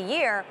end of the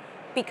year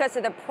because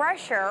of the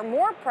pressure,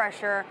 more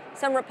pressure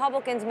some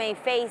Republicans may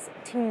face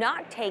to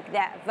not take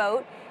that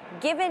vote,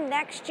 given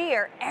next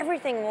year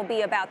everything will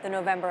be about the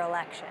November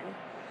election?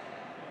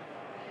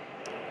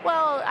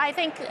 Well, I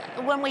think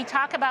when we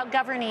talk about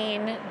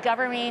governing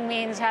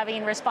means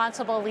having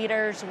responsible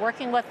leaders,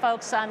 working with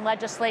folks on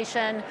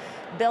legislation,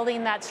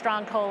 building that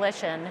strong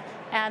coalition.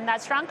 And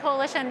that strong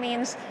coalition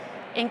means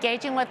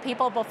engaging with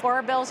people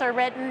before bills are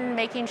written,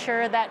 making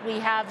sure that we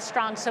have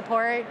strong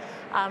support,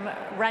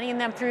 running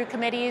them through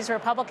committees.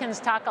 Republicans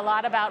talk a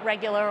lot about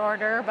regular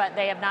order, but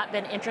they have not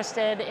been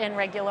interested in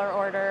regular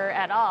order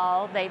at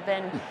all. They've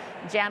been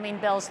jamming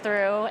bills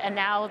through, and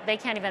now they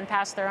can't even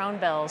pass their own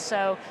bills.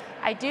 So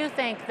I do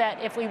think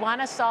that if we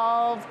want to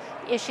solve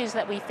issues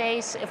that we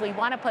face, if we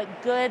want to put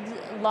good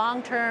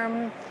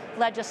long-term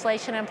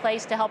legislation in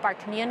place to help our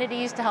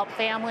communities, to help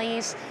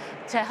families,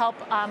 to help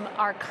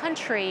our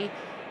country,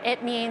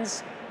 it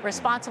means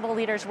responsible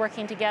leaders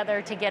working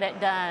together to get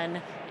it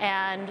done.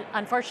 And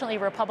unfortunately,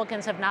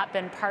 Republicans have not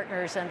been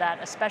partners in that,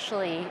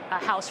 especially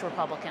House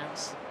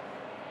Republicans.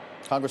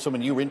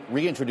 Congresswoman, you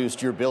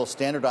reintroduced your bill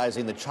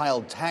standardizing the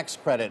child tax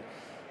credit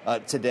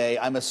today.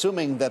 I'm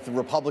assuming that the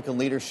Republican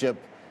leadership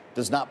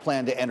does not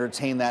plan to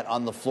entertain that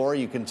on the floor.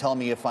 You can tell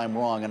me if I'm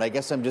wrong. And I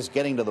guess I'm just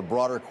getting to the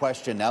broader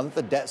question. Now that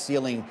the debt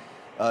ceiling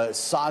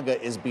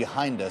saga is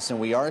behind us and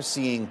we are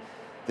seeing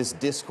this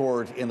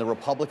discord in the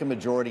Republican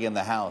majority in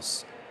the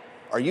House,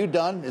 are you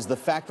done? Is the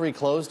factory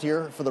closed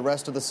here for the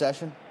rest of the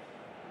session?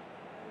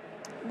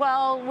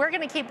 Well, we're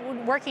going to keep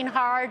working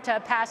hard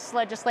to pass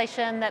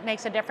legislation that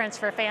makes a difference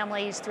for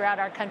families throughout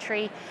our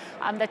country.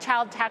 The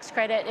child tax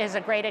credit is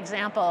a great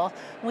example.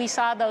 We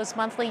saw those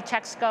monthly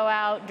checks go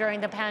out during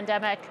the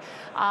pandemic,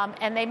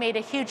 and they made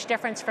a huge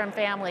difference for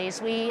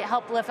families. We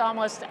helped lift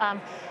almost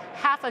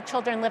half of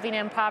children living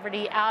in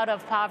poverty out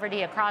of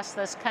poverty across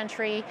this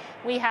country.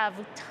 We have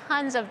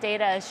tons of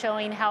data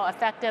showing how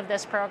effective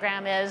this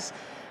program is.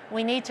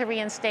 We need to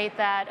reinstate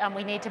that.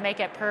 We need to make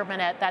it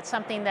permanent. That's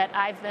something that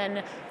I've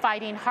been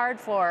fighting hard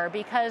for,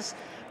 because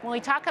when we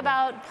talk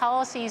about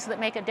policies that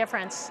make a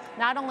difference,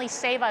 not only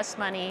save us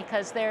money,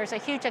 because there's a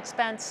huge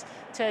expense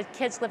to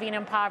kids living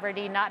in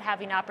poverty, not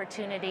having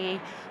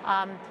opportunity.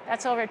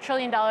 That's over $1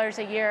 trillion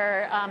a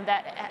year,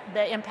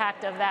 the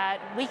impact of that.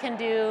 We can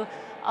do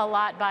a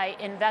lot by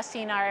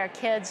investing in our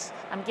kids,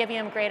 giving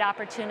them great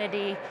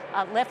opportunity,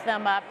 lift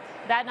them up.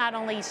 That not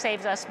only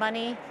saves us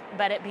money,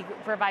 but it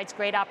provides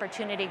great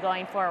opportunity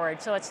going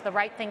forward. So it's the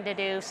right thing to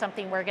do,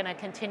 something we're going to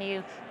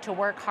continue to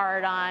work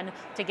hard on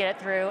to get it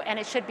through, and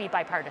it should be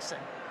bipartisan.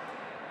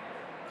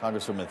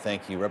 Congresswoman,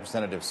 thank you.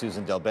 Representative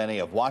Suzan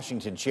DelBene of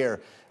Washington,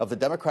 chair of the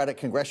Democratic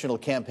Congressional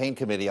Campaign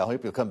Committee. I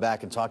hope you'll come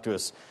back and talk to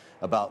us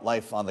about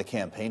life on the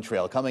campaign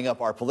trail. Coming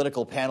up, our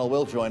political panel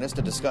will join us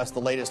to discuss the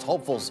latest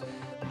hopefuls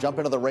jump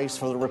into the race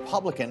for the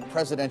Republican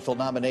presidential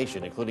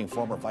nomination, including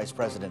former Vice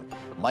President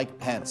Mike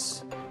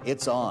Pence.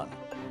 It's on.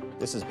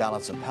 This is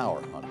Balance of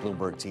Power on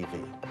Bloomberg TV.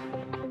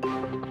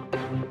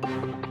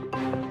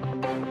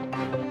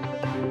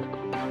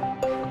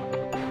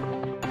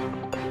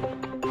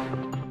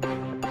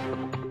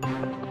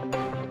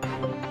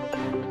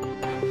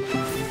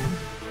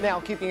 Now,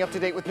 keeping up to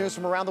date with news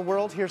from around the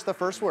world, here's the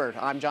first word.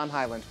 I'm John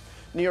Hyland.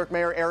 New York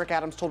Mayor Eric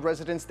Adams told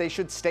residents they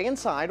should stay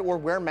inside or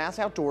wear masks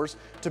outdoors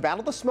to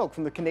battle the smoke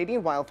from the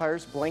Canadian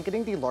wildfires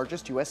blanketing the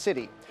largest U.S.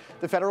 city.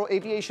 The Federal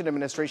Aviation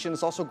Administration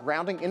is also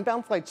grounding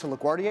inbound flights to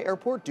LaGuardia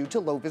Airport due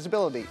to low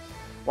visibility.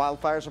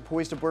 Wildfires are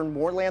poised to burn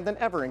more land than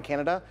ever in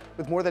Canada,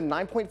 with more than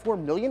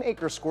 9.4 million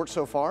acres scorched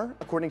so far,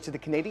 according to the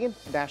Canadian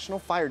National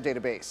Fire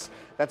Database.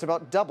 That's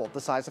about double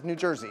the size of New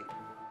Jersey.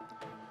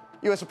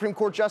 U.S. Supreme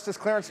Court Justice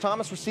Clarence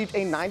Thomas received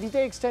a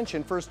 90-day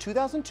extension for his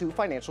 2002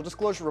 financial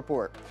disclosure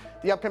report.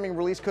 The upcoming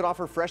release could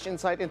offer fresh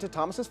insight into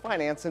Thomas's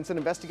finance, since an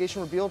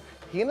investigation revealed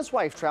he and his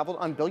wife traveled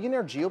on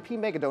billionaire GOP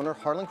megadonor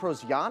Harlan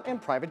Crow's yacht and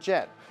private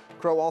jet.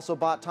 Crow also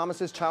bought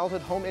Thomas's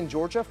childhood home in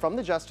Georgia from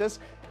the justice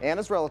and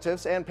his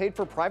relatives, and paid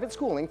for private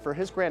schooling for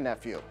his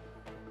grandnephew.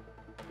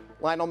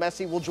 Lionel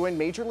Messi will join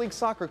Major League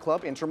Soccer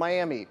club Inter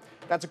Miami.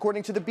 That's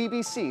according to the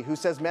BBC, who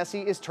says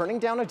Messi is turning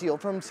down a deal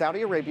from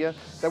Saudi Arabia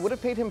that would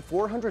have paid him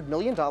 $400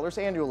 million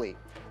annually.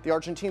 The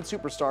Argentine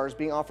superstar is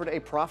being offered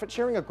a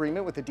profit-sharing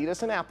agreement with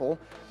Adidas and Apple.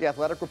 The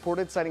Athletic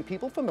reported citing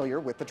people familiar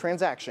with the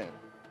transaction.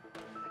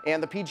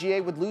 And the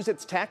PGA would lose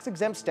its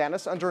tax-exempt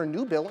status under a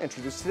new bill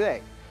introduced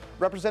today.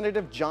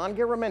 Representative John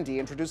Garamendi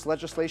introduced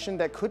legislation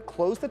that could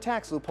close the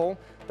tax loophole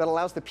that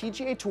allows the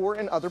PGA Tour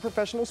and other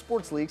professional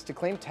sports leagues to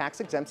claim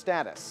tax-exempt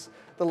status.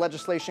 The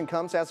legislation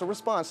comes as a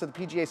response to the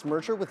PGA's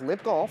merger with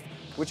LIV Golf,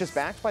 which is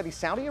backed by the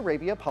Saudi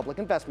Arabia Public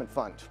Investment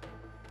Fund.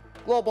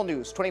 Global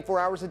news, 24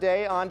 hours a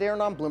day, on air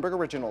and on Bloomberg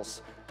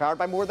Originals. Powered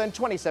by more than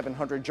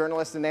 2,700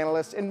 journalists and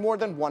analysts in more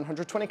than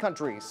 120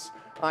 countries.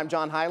 I'm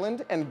John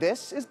Hyland, and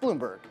this is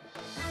Bloomberg.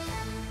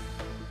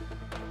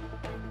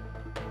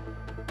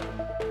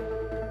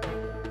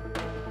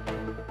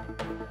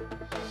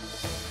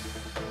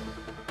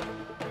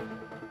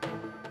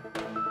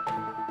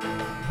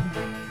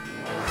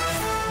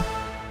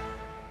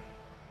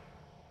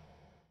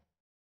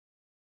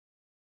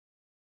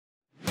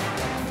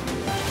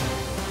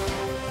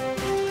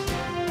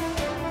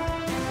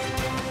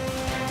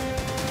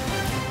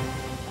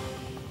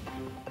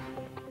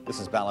 This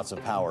is Balance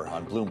of Power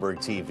on Bloomberg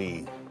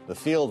TV. The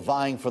field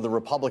vying for the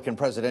Republican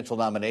presidential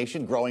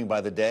nomination growing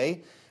by the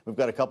day. We've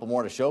got a couple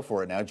more to show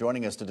for it now.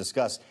 Joining us to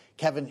discuss,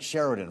 Kevin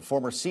Sheridan,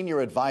 former senior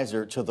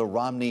advisor to the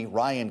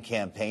Romney-Ryan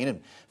campaign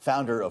and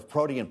founder of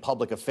Protean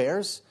Public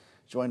Affairs,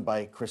 joined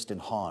by Kristen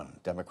Hahn,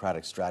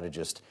 Democratic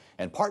strategist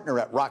and partner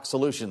at Rock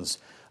Solutions.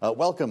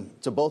 Welcome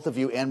to both of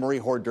you. Anne-Marie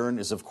Hordern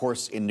is, of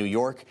course, in New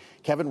York.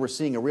 Kevin, we're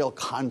seeing a real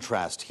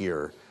contrast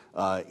here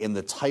in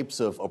the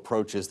types of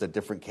approaches that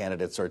different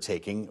candidates are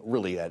taking,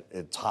 really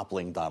at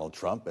toppling Donald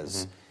Trump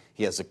as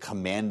he has a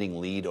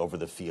commanding lead over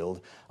the field.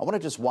 I want to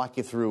just walk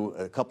you through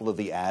a couple of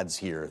the ads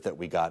here that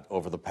we got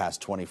over the past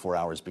 24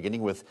 hours,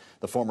 beginning with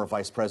the former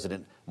Vice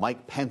President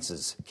Mike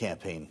Pence's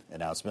campaign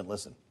announcement.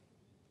 Listen.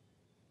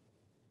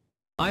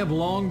 I have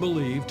long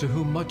believed to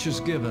whom much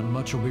is given,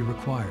 much will be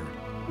required.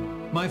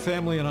 My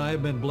family and I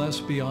have been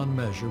blessed beyond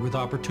measure with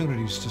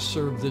opportunities to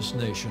serve this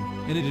nation,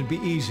 and it'd be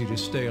easy to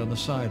stay on the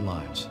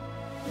sidelines.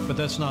 But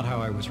that's not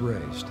how I was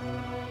raised.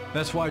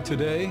 That's why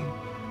today,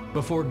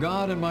 before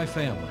God and my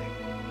family,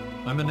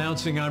 I'm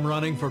announcing I'm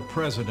running for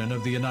President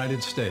of the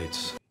United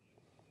States.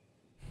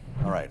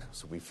 All right,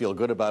 so we feel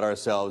good about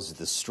ourselves.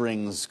 The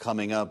strings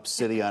coming up,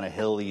 City on a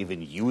Hill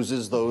even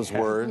uses those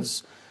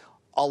words.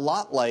 A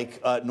lot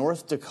like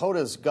North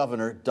Dakota's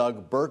Governor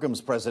Doug Burgum's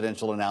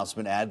presidential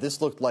announcement ad. This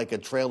looked like a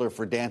trailer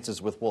for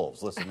Dances with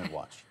Wolves. Listen and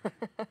watch.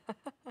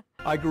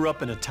 I grew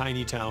up in a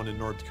tiny town in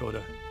North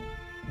Dakota.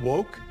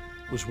 Woke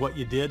was what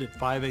you did at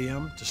 5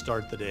 a.m. to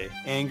start the day.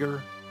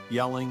 Anger,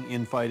 yelling,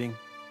 infighting.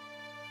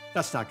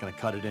 That's not going to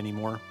cut it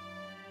anymore.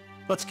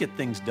 Let's get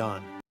things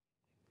done.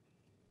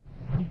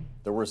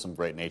 There were some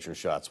great nature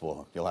shots.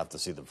 Well, you'll have to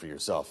see them for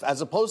yourself.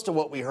 As opposed to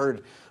what we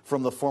heard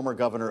from the former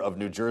governor of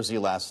New Jersey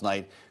last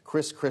night,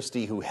 Chris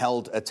Christie, who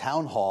held a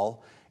town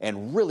hall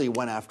and really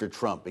went after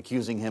Trump,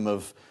 accusing him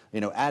of,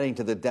 adding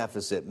to the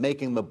deficit,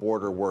 making the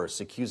border worse,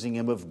 accusing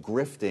him of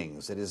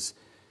griftings, that his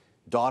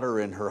daughter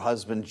and her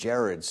husband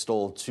Jared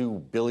stole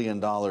 $2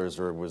 billion,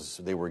 or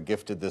they were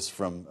gifted this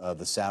from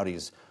the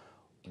Saudis.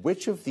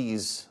 Which of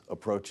these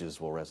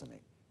approaches will resonate?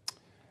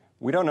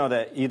 We don't know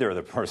that either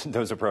of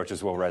those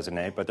approaches will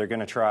resonate, but they're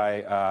going to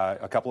try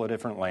a couple of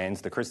different lanes.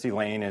 The Christie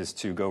lane is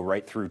to go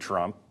right through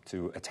Trump,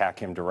 to attack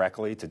him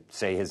directly, to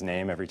say his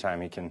name every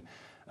time he can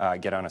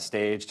get on a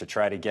stage, to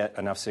try to get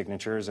enough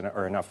signatures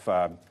or enough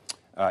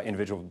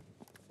individual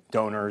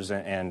donors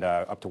and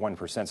up to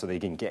 1% so they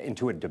can get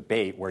into a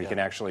debate where he can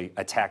actually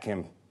attack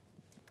him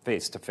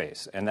face to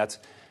face. And that's,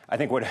 I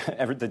think, what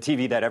the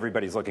TV that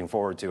everybody's looking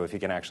forward to, if he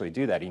can actually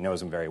do that. He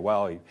knows him very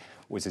well. He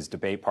was his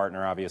debate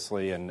partner,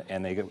 obviously, and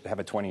they have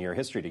a 20-year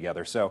history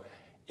together. So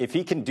if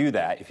he can do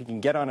that, if he can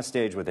get on a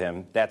stage with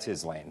him, that's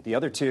his lane. The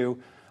other two,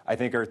 I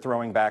think, are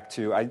throwing back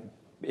to,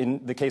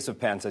 in the case of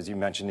Pence, as you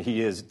mentioned,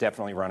 he is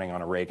definitely running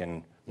on a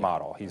Reagan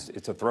model.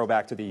 It's a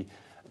throwback to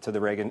the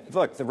Reagan.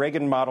 Look, the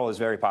Reagan model is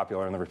very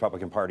popular in the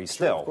Republican Party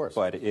still, sure,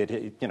 but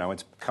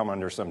it's come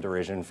under some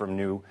derision from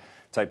new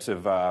types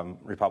of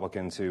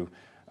Republicans who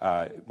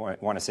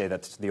want to say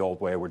that's the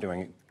old way. We're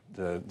doing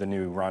the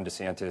new Ron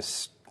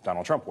DeSantis,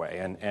 Donald Trump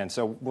way. And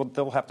so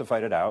they'll have to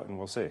fight it out, and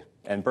we'll see.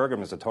 And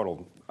Burgum is a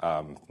total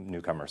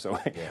newcomer, so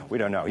we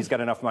don't know. He's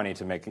got enough money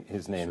to make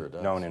his name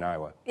known in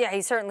Iowa. Yeah,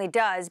 he certainly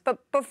does. But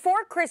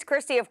before Chris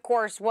Christie, of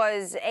course,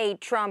 was a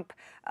Trump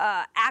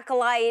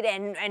acolyte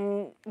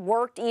and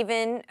worked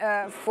even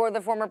for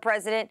the former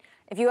president.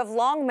 If you have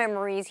long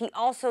memories, he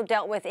also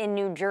dealt with, in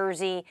New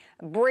Jersey,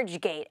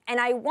 Bridgegate. And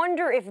I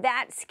wonder if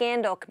that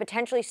scandal could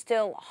potentially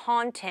still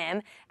haunt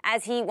him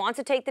as he wants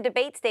to take the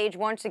debate stage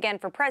once again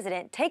for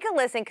president. Take a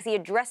listen, because he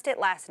addressed it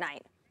last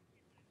night.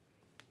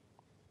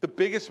 The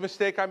biggest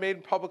mistake I made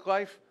in public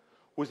life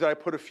was that I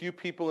put a few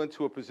people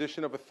into a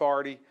position of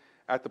authority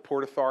at the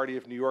Port Authority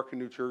of New York and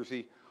New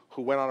Jersey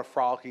who went on a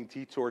frolicking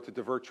detour to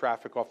divert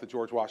traffic off the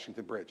George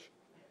Washington Bridge.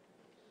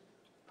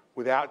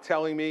 Without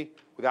telling me,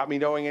 without me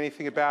knowing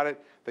anything about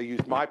it, they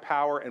used my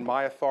power and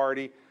my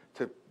authority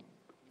to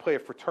play a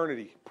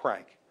fraternity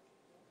prank.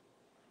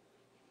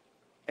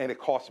 And it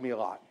cost me a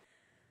lot.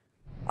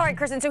 All right,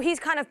 Kristen, so he's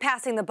kind of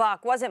passing the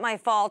buck. Wasn't my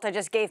fault. I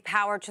just gave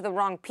power to the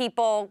wrong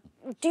people.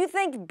 Do you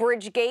think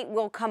Bridgegate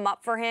will come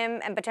up for him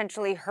and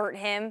potentially hurt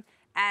him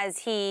as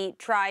he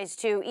tries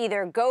to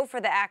either go for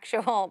the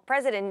actual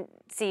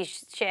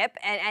presidencyship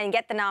and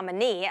get the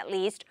nominee, at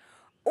least,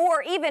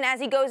 or even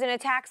as he goes and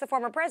attacks the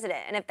former president,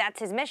 and if that's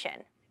his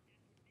mission?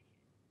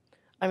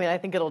 I mean, I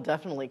think it'll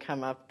definitely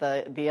come up.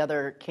 The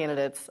other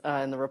candidates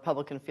in the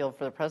Republican field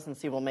for the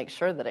presidency will make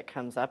sure that it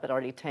comes up. It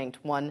already tanked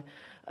one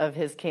of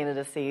his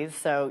candidacies.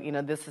 So,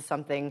 this is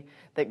something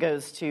that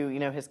goes to,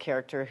 his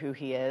character, who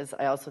he is.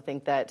 I also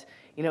think that,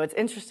 it's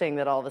interesting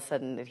that all of a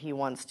sudden that he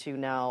wants to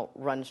now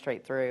run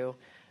straight through,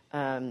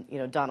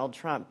 Donald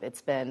Trump.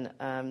 It's been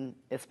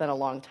a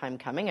long time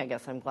coming. I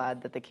guess I'm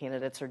glad that the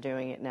candidates are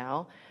doing it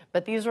now.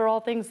 But these are all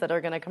things that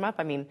are going to come up.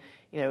 I mean,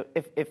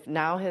 if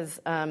now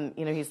his,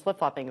 he's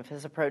flip-flopping. If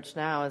his approach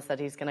now is that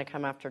he's going to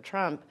come after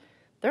Trump,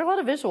 there are a lot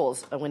of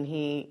visuals when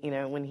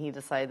he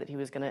decided that he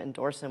was going to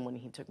endorse him, when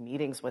he took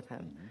meetings with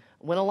him,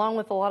 went along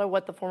with a lot of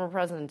what the former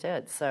president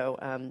did.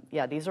 So,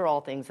 these are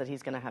all things that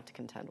he's going to have to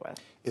contend with.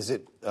 Is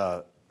it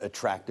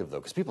attractive, though?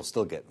 Because people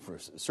still get,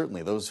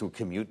 certainly those who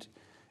commute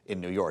in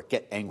New York,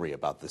 get angry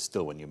about this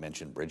still when you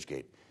mention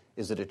Bridgegate.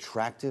 Is it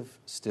attractive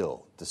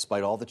still,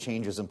 despite all the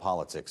changes in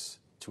politics,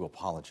 to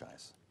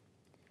apologize?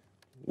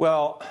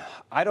 Well,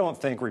 I don't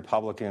think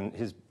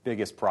his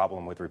biggest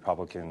problem with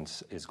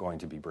Republicans is going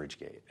to be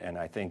Bridgegate. And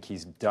I think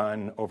he's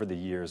done, over the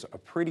years, a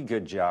pretty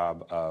good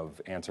job of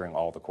answering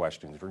all the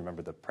questions.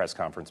 Remember the press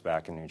conference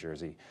back in New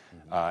Jersey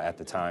at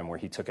the time where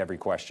he took every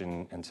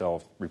question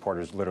until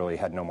reporters literally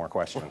had no more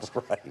questions.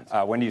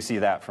 Right. When do you see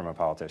that from a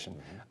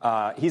politician?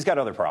 He's got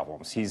other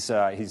problems. He's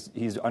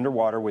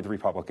underwater with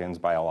Republicans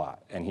by a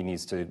lot, and he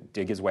needs to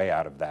dig his way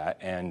out of that.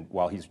 And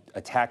while he's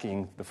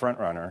attacking the front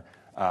runner,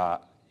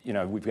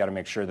 we've got to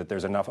make sure that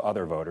there's enough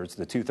other voters,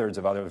 the 2/3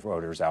 of other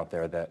voters out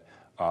there that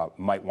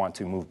might want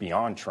to move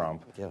beyond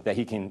Trump, that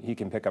he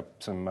can pick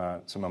up some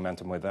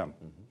momentum with them.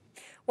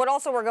 What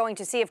also we're going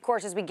to see, of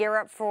course, as we gear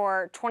up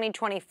for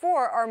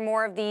 2024 are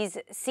more of these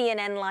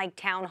CNN-like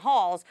town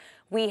halls.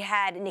 We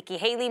had Nikki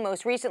Haley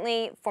most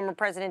recently, former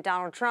President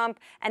Donald Trump,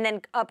 and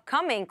then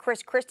upcoming,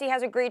 Chris Christie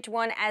has agreed to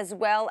one, as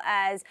well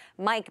as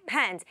Mike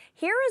Pence.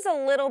 Here is a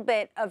little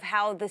bit of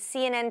how the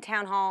CNN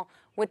town hall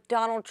with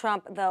Donald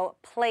Trump, though,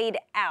 played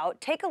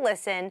out. Take a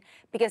listen,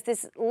 because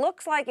this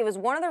looks like it was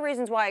one of the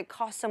reasons why it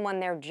cost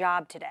someone their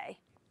job today.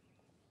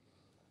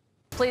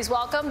 Please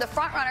welcome the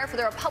frontrunner for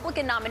the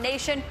Republican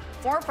nomination,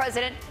 former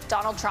President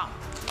Donald Trump.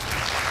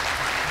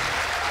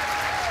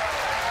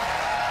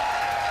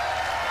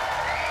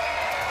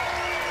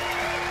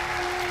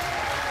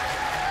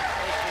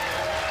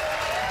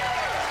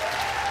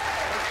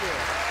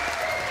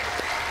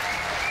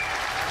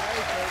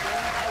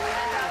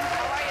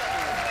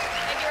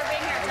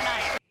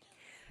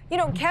 You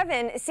know,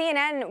 Kevin,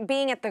 CNN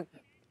being at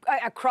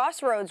a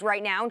crossroads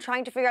right now,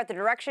 trying to figure out the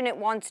direction it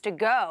wants to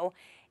go.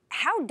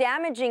 How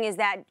damaging is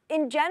that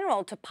in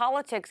general to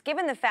politics,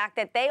 given the fact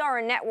that they are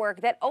a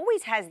network that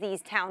always has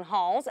these town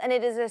halls, and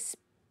it is a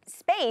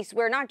space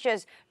where not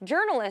just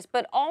journalists,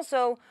 but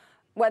also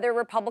whether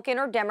Republican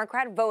or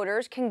Democrat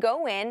voters can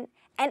go in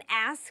and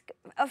ask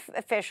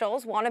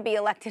officials, wannabe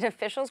elected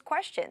officials,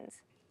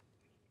 questions?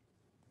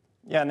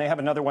 Yeah, and they have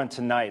another one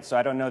tonight, so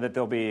I don't know that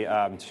they'll be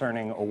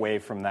turning away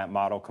from that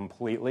model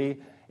completely.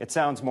 It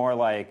sounds more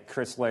like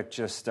Chris Licht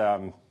just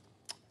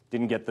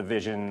didn't get the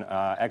vision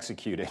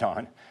executed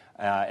on,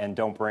 and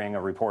don't bring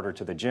a reporter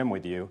to the gym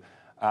with you,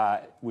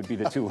 would be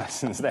the two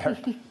lessons there.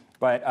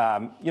 But,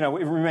 you know,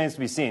 it remains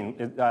to be seen.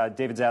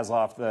 David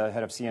Zaslav, the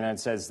head of CNN,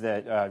 says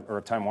that,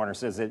 or Time Warner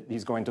says that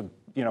he's going to,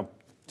 you know,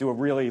 do a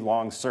really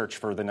long search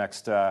for the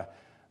next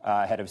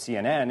head of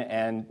CNN,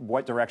 and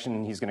what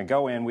direction he's going to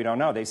go in, we don't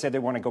know. They said they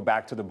want to go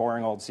back to the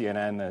boring old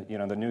CNN,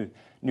 the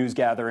news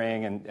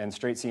gathering and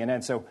straight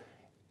CNN. So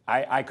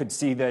I could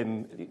see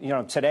them, you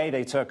know, today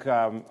they took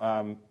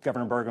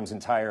Governor Burgum's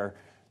entire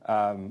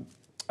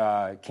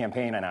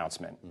campaign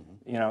announcement.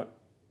 Mm-hmm. You know,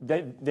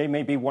 they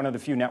may be one of the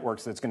few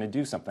networks that's going to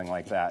do something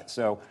like that.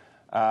 So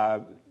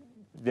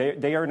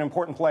they are an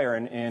important player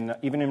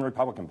even in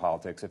Republican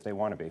politics if they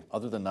want to be.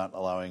 Other than not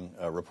allowing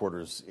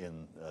reporters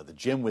in the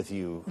gym with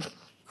you,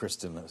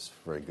 Kristen, that's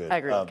very good. I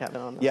agree with Kevin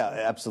on that. Yeah,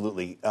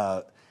 absolutely.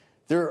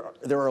 There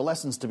are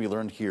lessons to be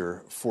learned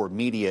here for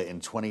media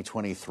in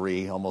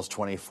 2023, almost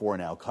 24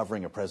 now,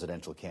 covering a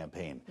presidential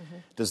campaign. Mm-hmm.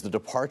 Does the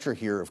departure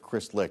here of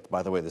Chris Licht,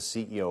 by the way, the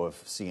CEO of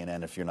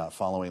CNN, if you're not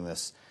following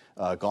this,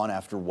 gone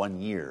after 1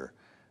 year,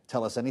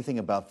 tell us anything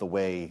about the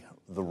way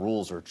the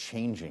rules are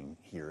changing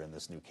here in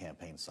this new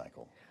campaign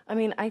cycle? I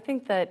mean, I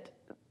think that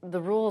the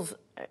rules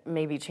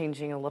may be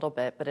changing a little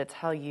bit, but it's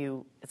how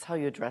you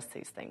address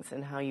these things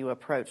and how you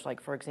approach.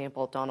 Like, for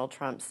example, Donald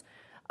Trump's.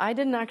 I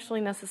didn't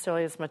actually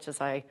necessarily, as much as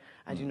I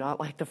do not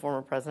like the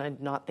former president. I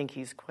do not think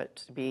he's quit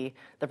to be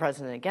the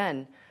president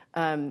again.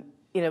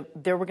 You know,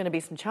 there were going to be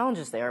some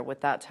challenges there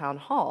with that town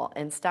hall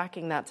and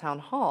stacking that town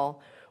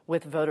hall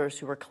with voters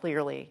who were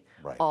clearly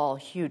all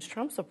huge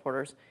Trump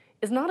supporters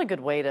is not a good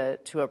way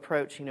to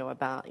approach,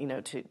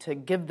 to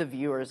give the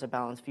viewers a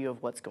balanced view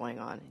of what's going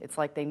on. It's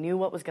like they knew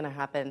what was going to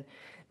happen.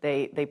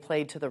 They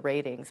played to the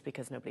ratings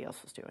because nobody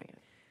else was doing it.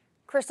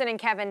 Kristen and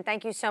Kevin,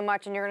 thank you so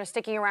much, and you're going to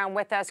sticking around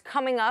with us.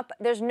 Coming up,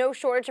 there's no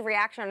shortage of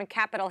reaction on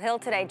Capitol Hill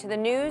today to the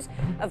news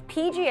of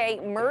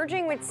PGA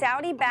merging with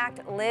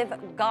Saudi-backed Live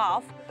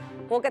Golf.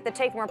 We'll get the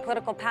take from our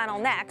political panel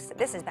next.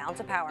 This is Balance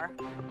of Power.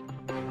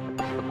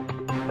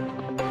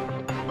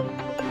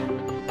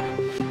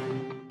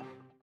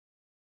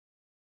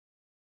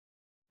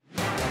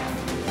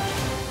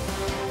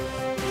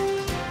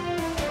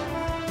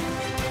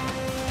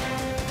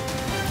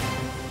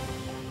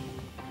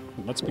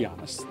 Let's be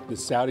honest, the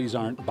Saudis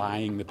aren't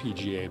buying the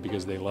PGA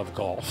because they love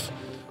golf.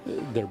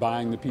 They're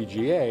buying the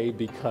PGA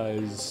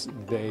because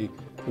they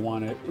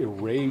want to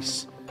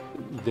erase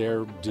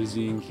their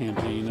dizzying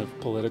campaign of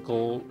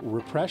political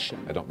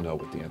repression. I don't know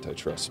what the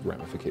antitrust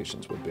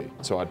ramifications would be,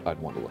 so I'd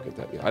want to look at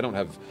that. Yeah, I don't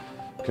have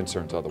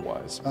concerns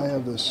otherwise. I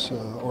have this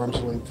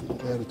arm's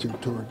length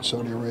attitude toward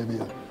Saudi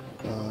Arabia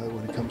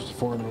when it comes to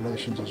foreign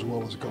relations as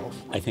well as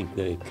golf. I think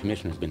the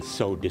commissioner has been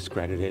so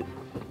discredited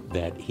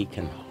that he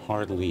can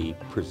hardly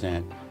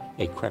present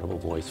a credible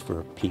voice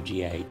for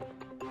PGA.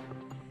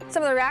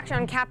 Some of the reaction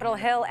on Capitol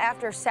Hill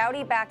after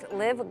Saudi-backed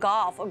Live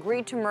Golf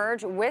agreed to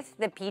merge with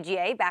the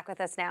PGA. Back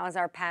with us now is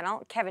our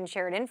panel, Kevin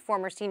Sheridan,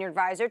 former senior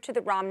advisor to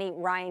the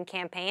Romney-Ryan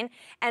campaign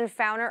and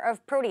founder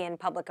of Protean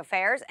Public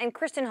Affairs, and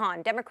Kristen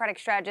Hahn, Democratic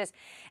strategist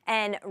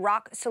and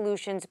Rock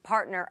Solutions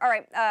partner. All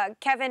right,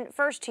 Kevin,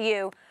 first to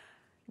you.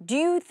 Do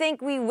you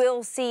think we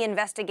will see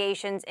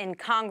investigations in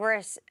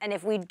Congress? And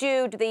if we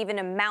do they even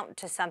amount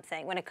to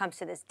something when it comes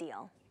to this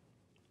deal?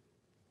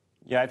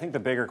 Yeah, I think the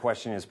bigger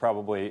question is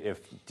probably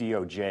if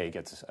DOJ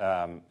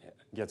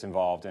gets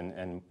involved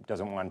and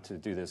doesn't want to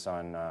do this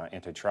on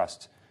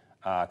antitrust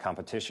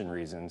competition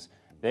reasons.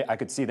 I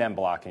could see them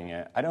blocking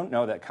it. I don't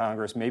know that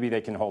Congress, maybe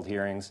they can hold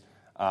hearings,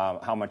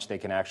 how much they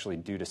can actually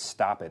do to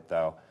stop it,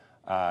 though.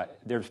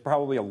 There's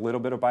probably a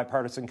little bit of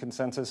bipartisan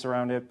consensus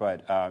around it,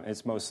 but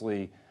it's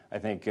mostly, I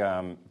think,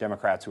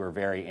 Democrats who are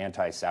very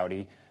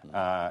anti-Saudi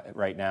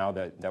right now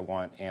that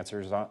want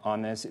answers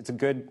on this. It's a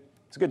good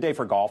day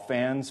for golf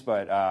fans,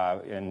 but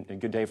and a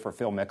good day for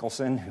Phil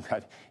Mickelson, who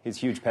got his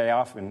huge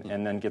payoff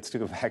and then gets to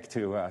go back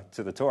to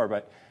the tour.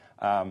 But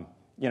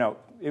you know,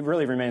 it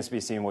really remains to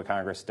be seen what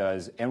Congress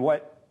does and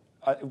what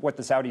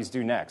the Saudis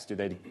do next. Do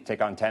they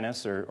take on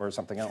tennis or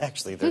something else?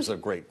 Actually, there's a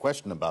great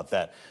question about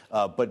that.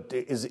 But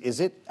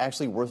is it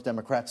actually worth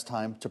Democrats'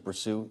 time to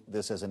pursue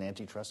this as an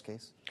antitrust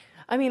case?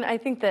 I mean, I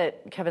think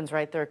that Kevin's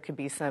right. There could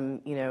be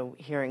some,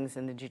 hearings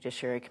in the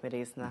Judiciary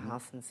Committees in the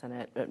House and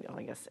Senate.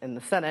 I guess in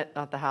the Senate,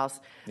 not the House.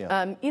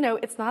 Yeah.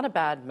 It's not a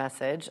bad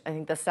message. I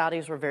think the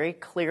Saudis were very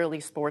clearly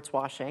sports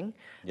washing.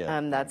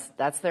 Yeah.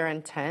 That's their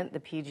intent. The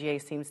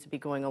PGA seems to be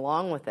going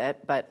along with it.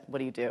 But what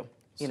do you do?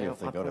 See if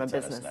they go to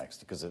tennis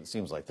next, because it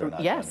seems like they're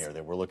not Yes. done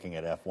here. We're looking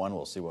at F1.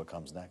 We'll see what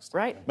comes next.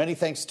 Right. Many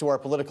thanks to our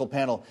political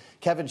panel.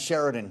 Kevin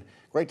Sheridan,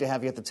 great to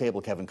have you at the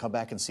table, Kevin. Come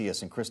back and see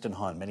us. And Kristen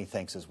Hahn, many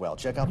thanks as well.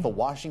 Check out the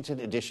Washington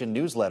Edition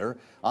newsletter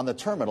on the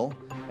terminal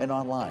and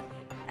online.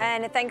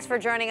 And thanks for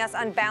joining us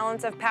on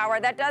Balance of Power.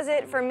 That does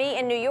it for me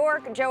in New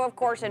York, Joe, of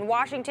course, in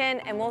Washington,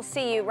 and we'll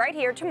see you right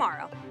here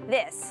tomorrow.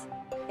 This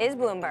is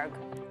Bloomberg.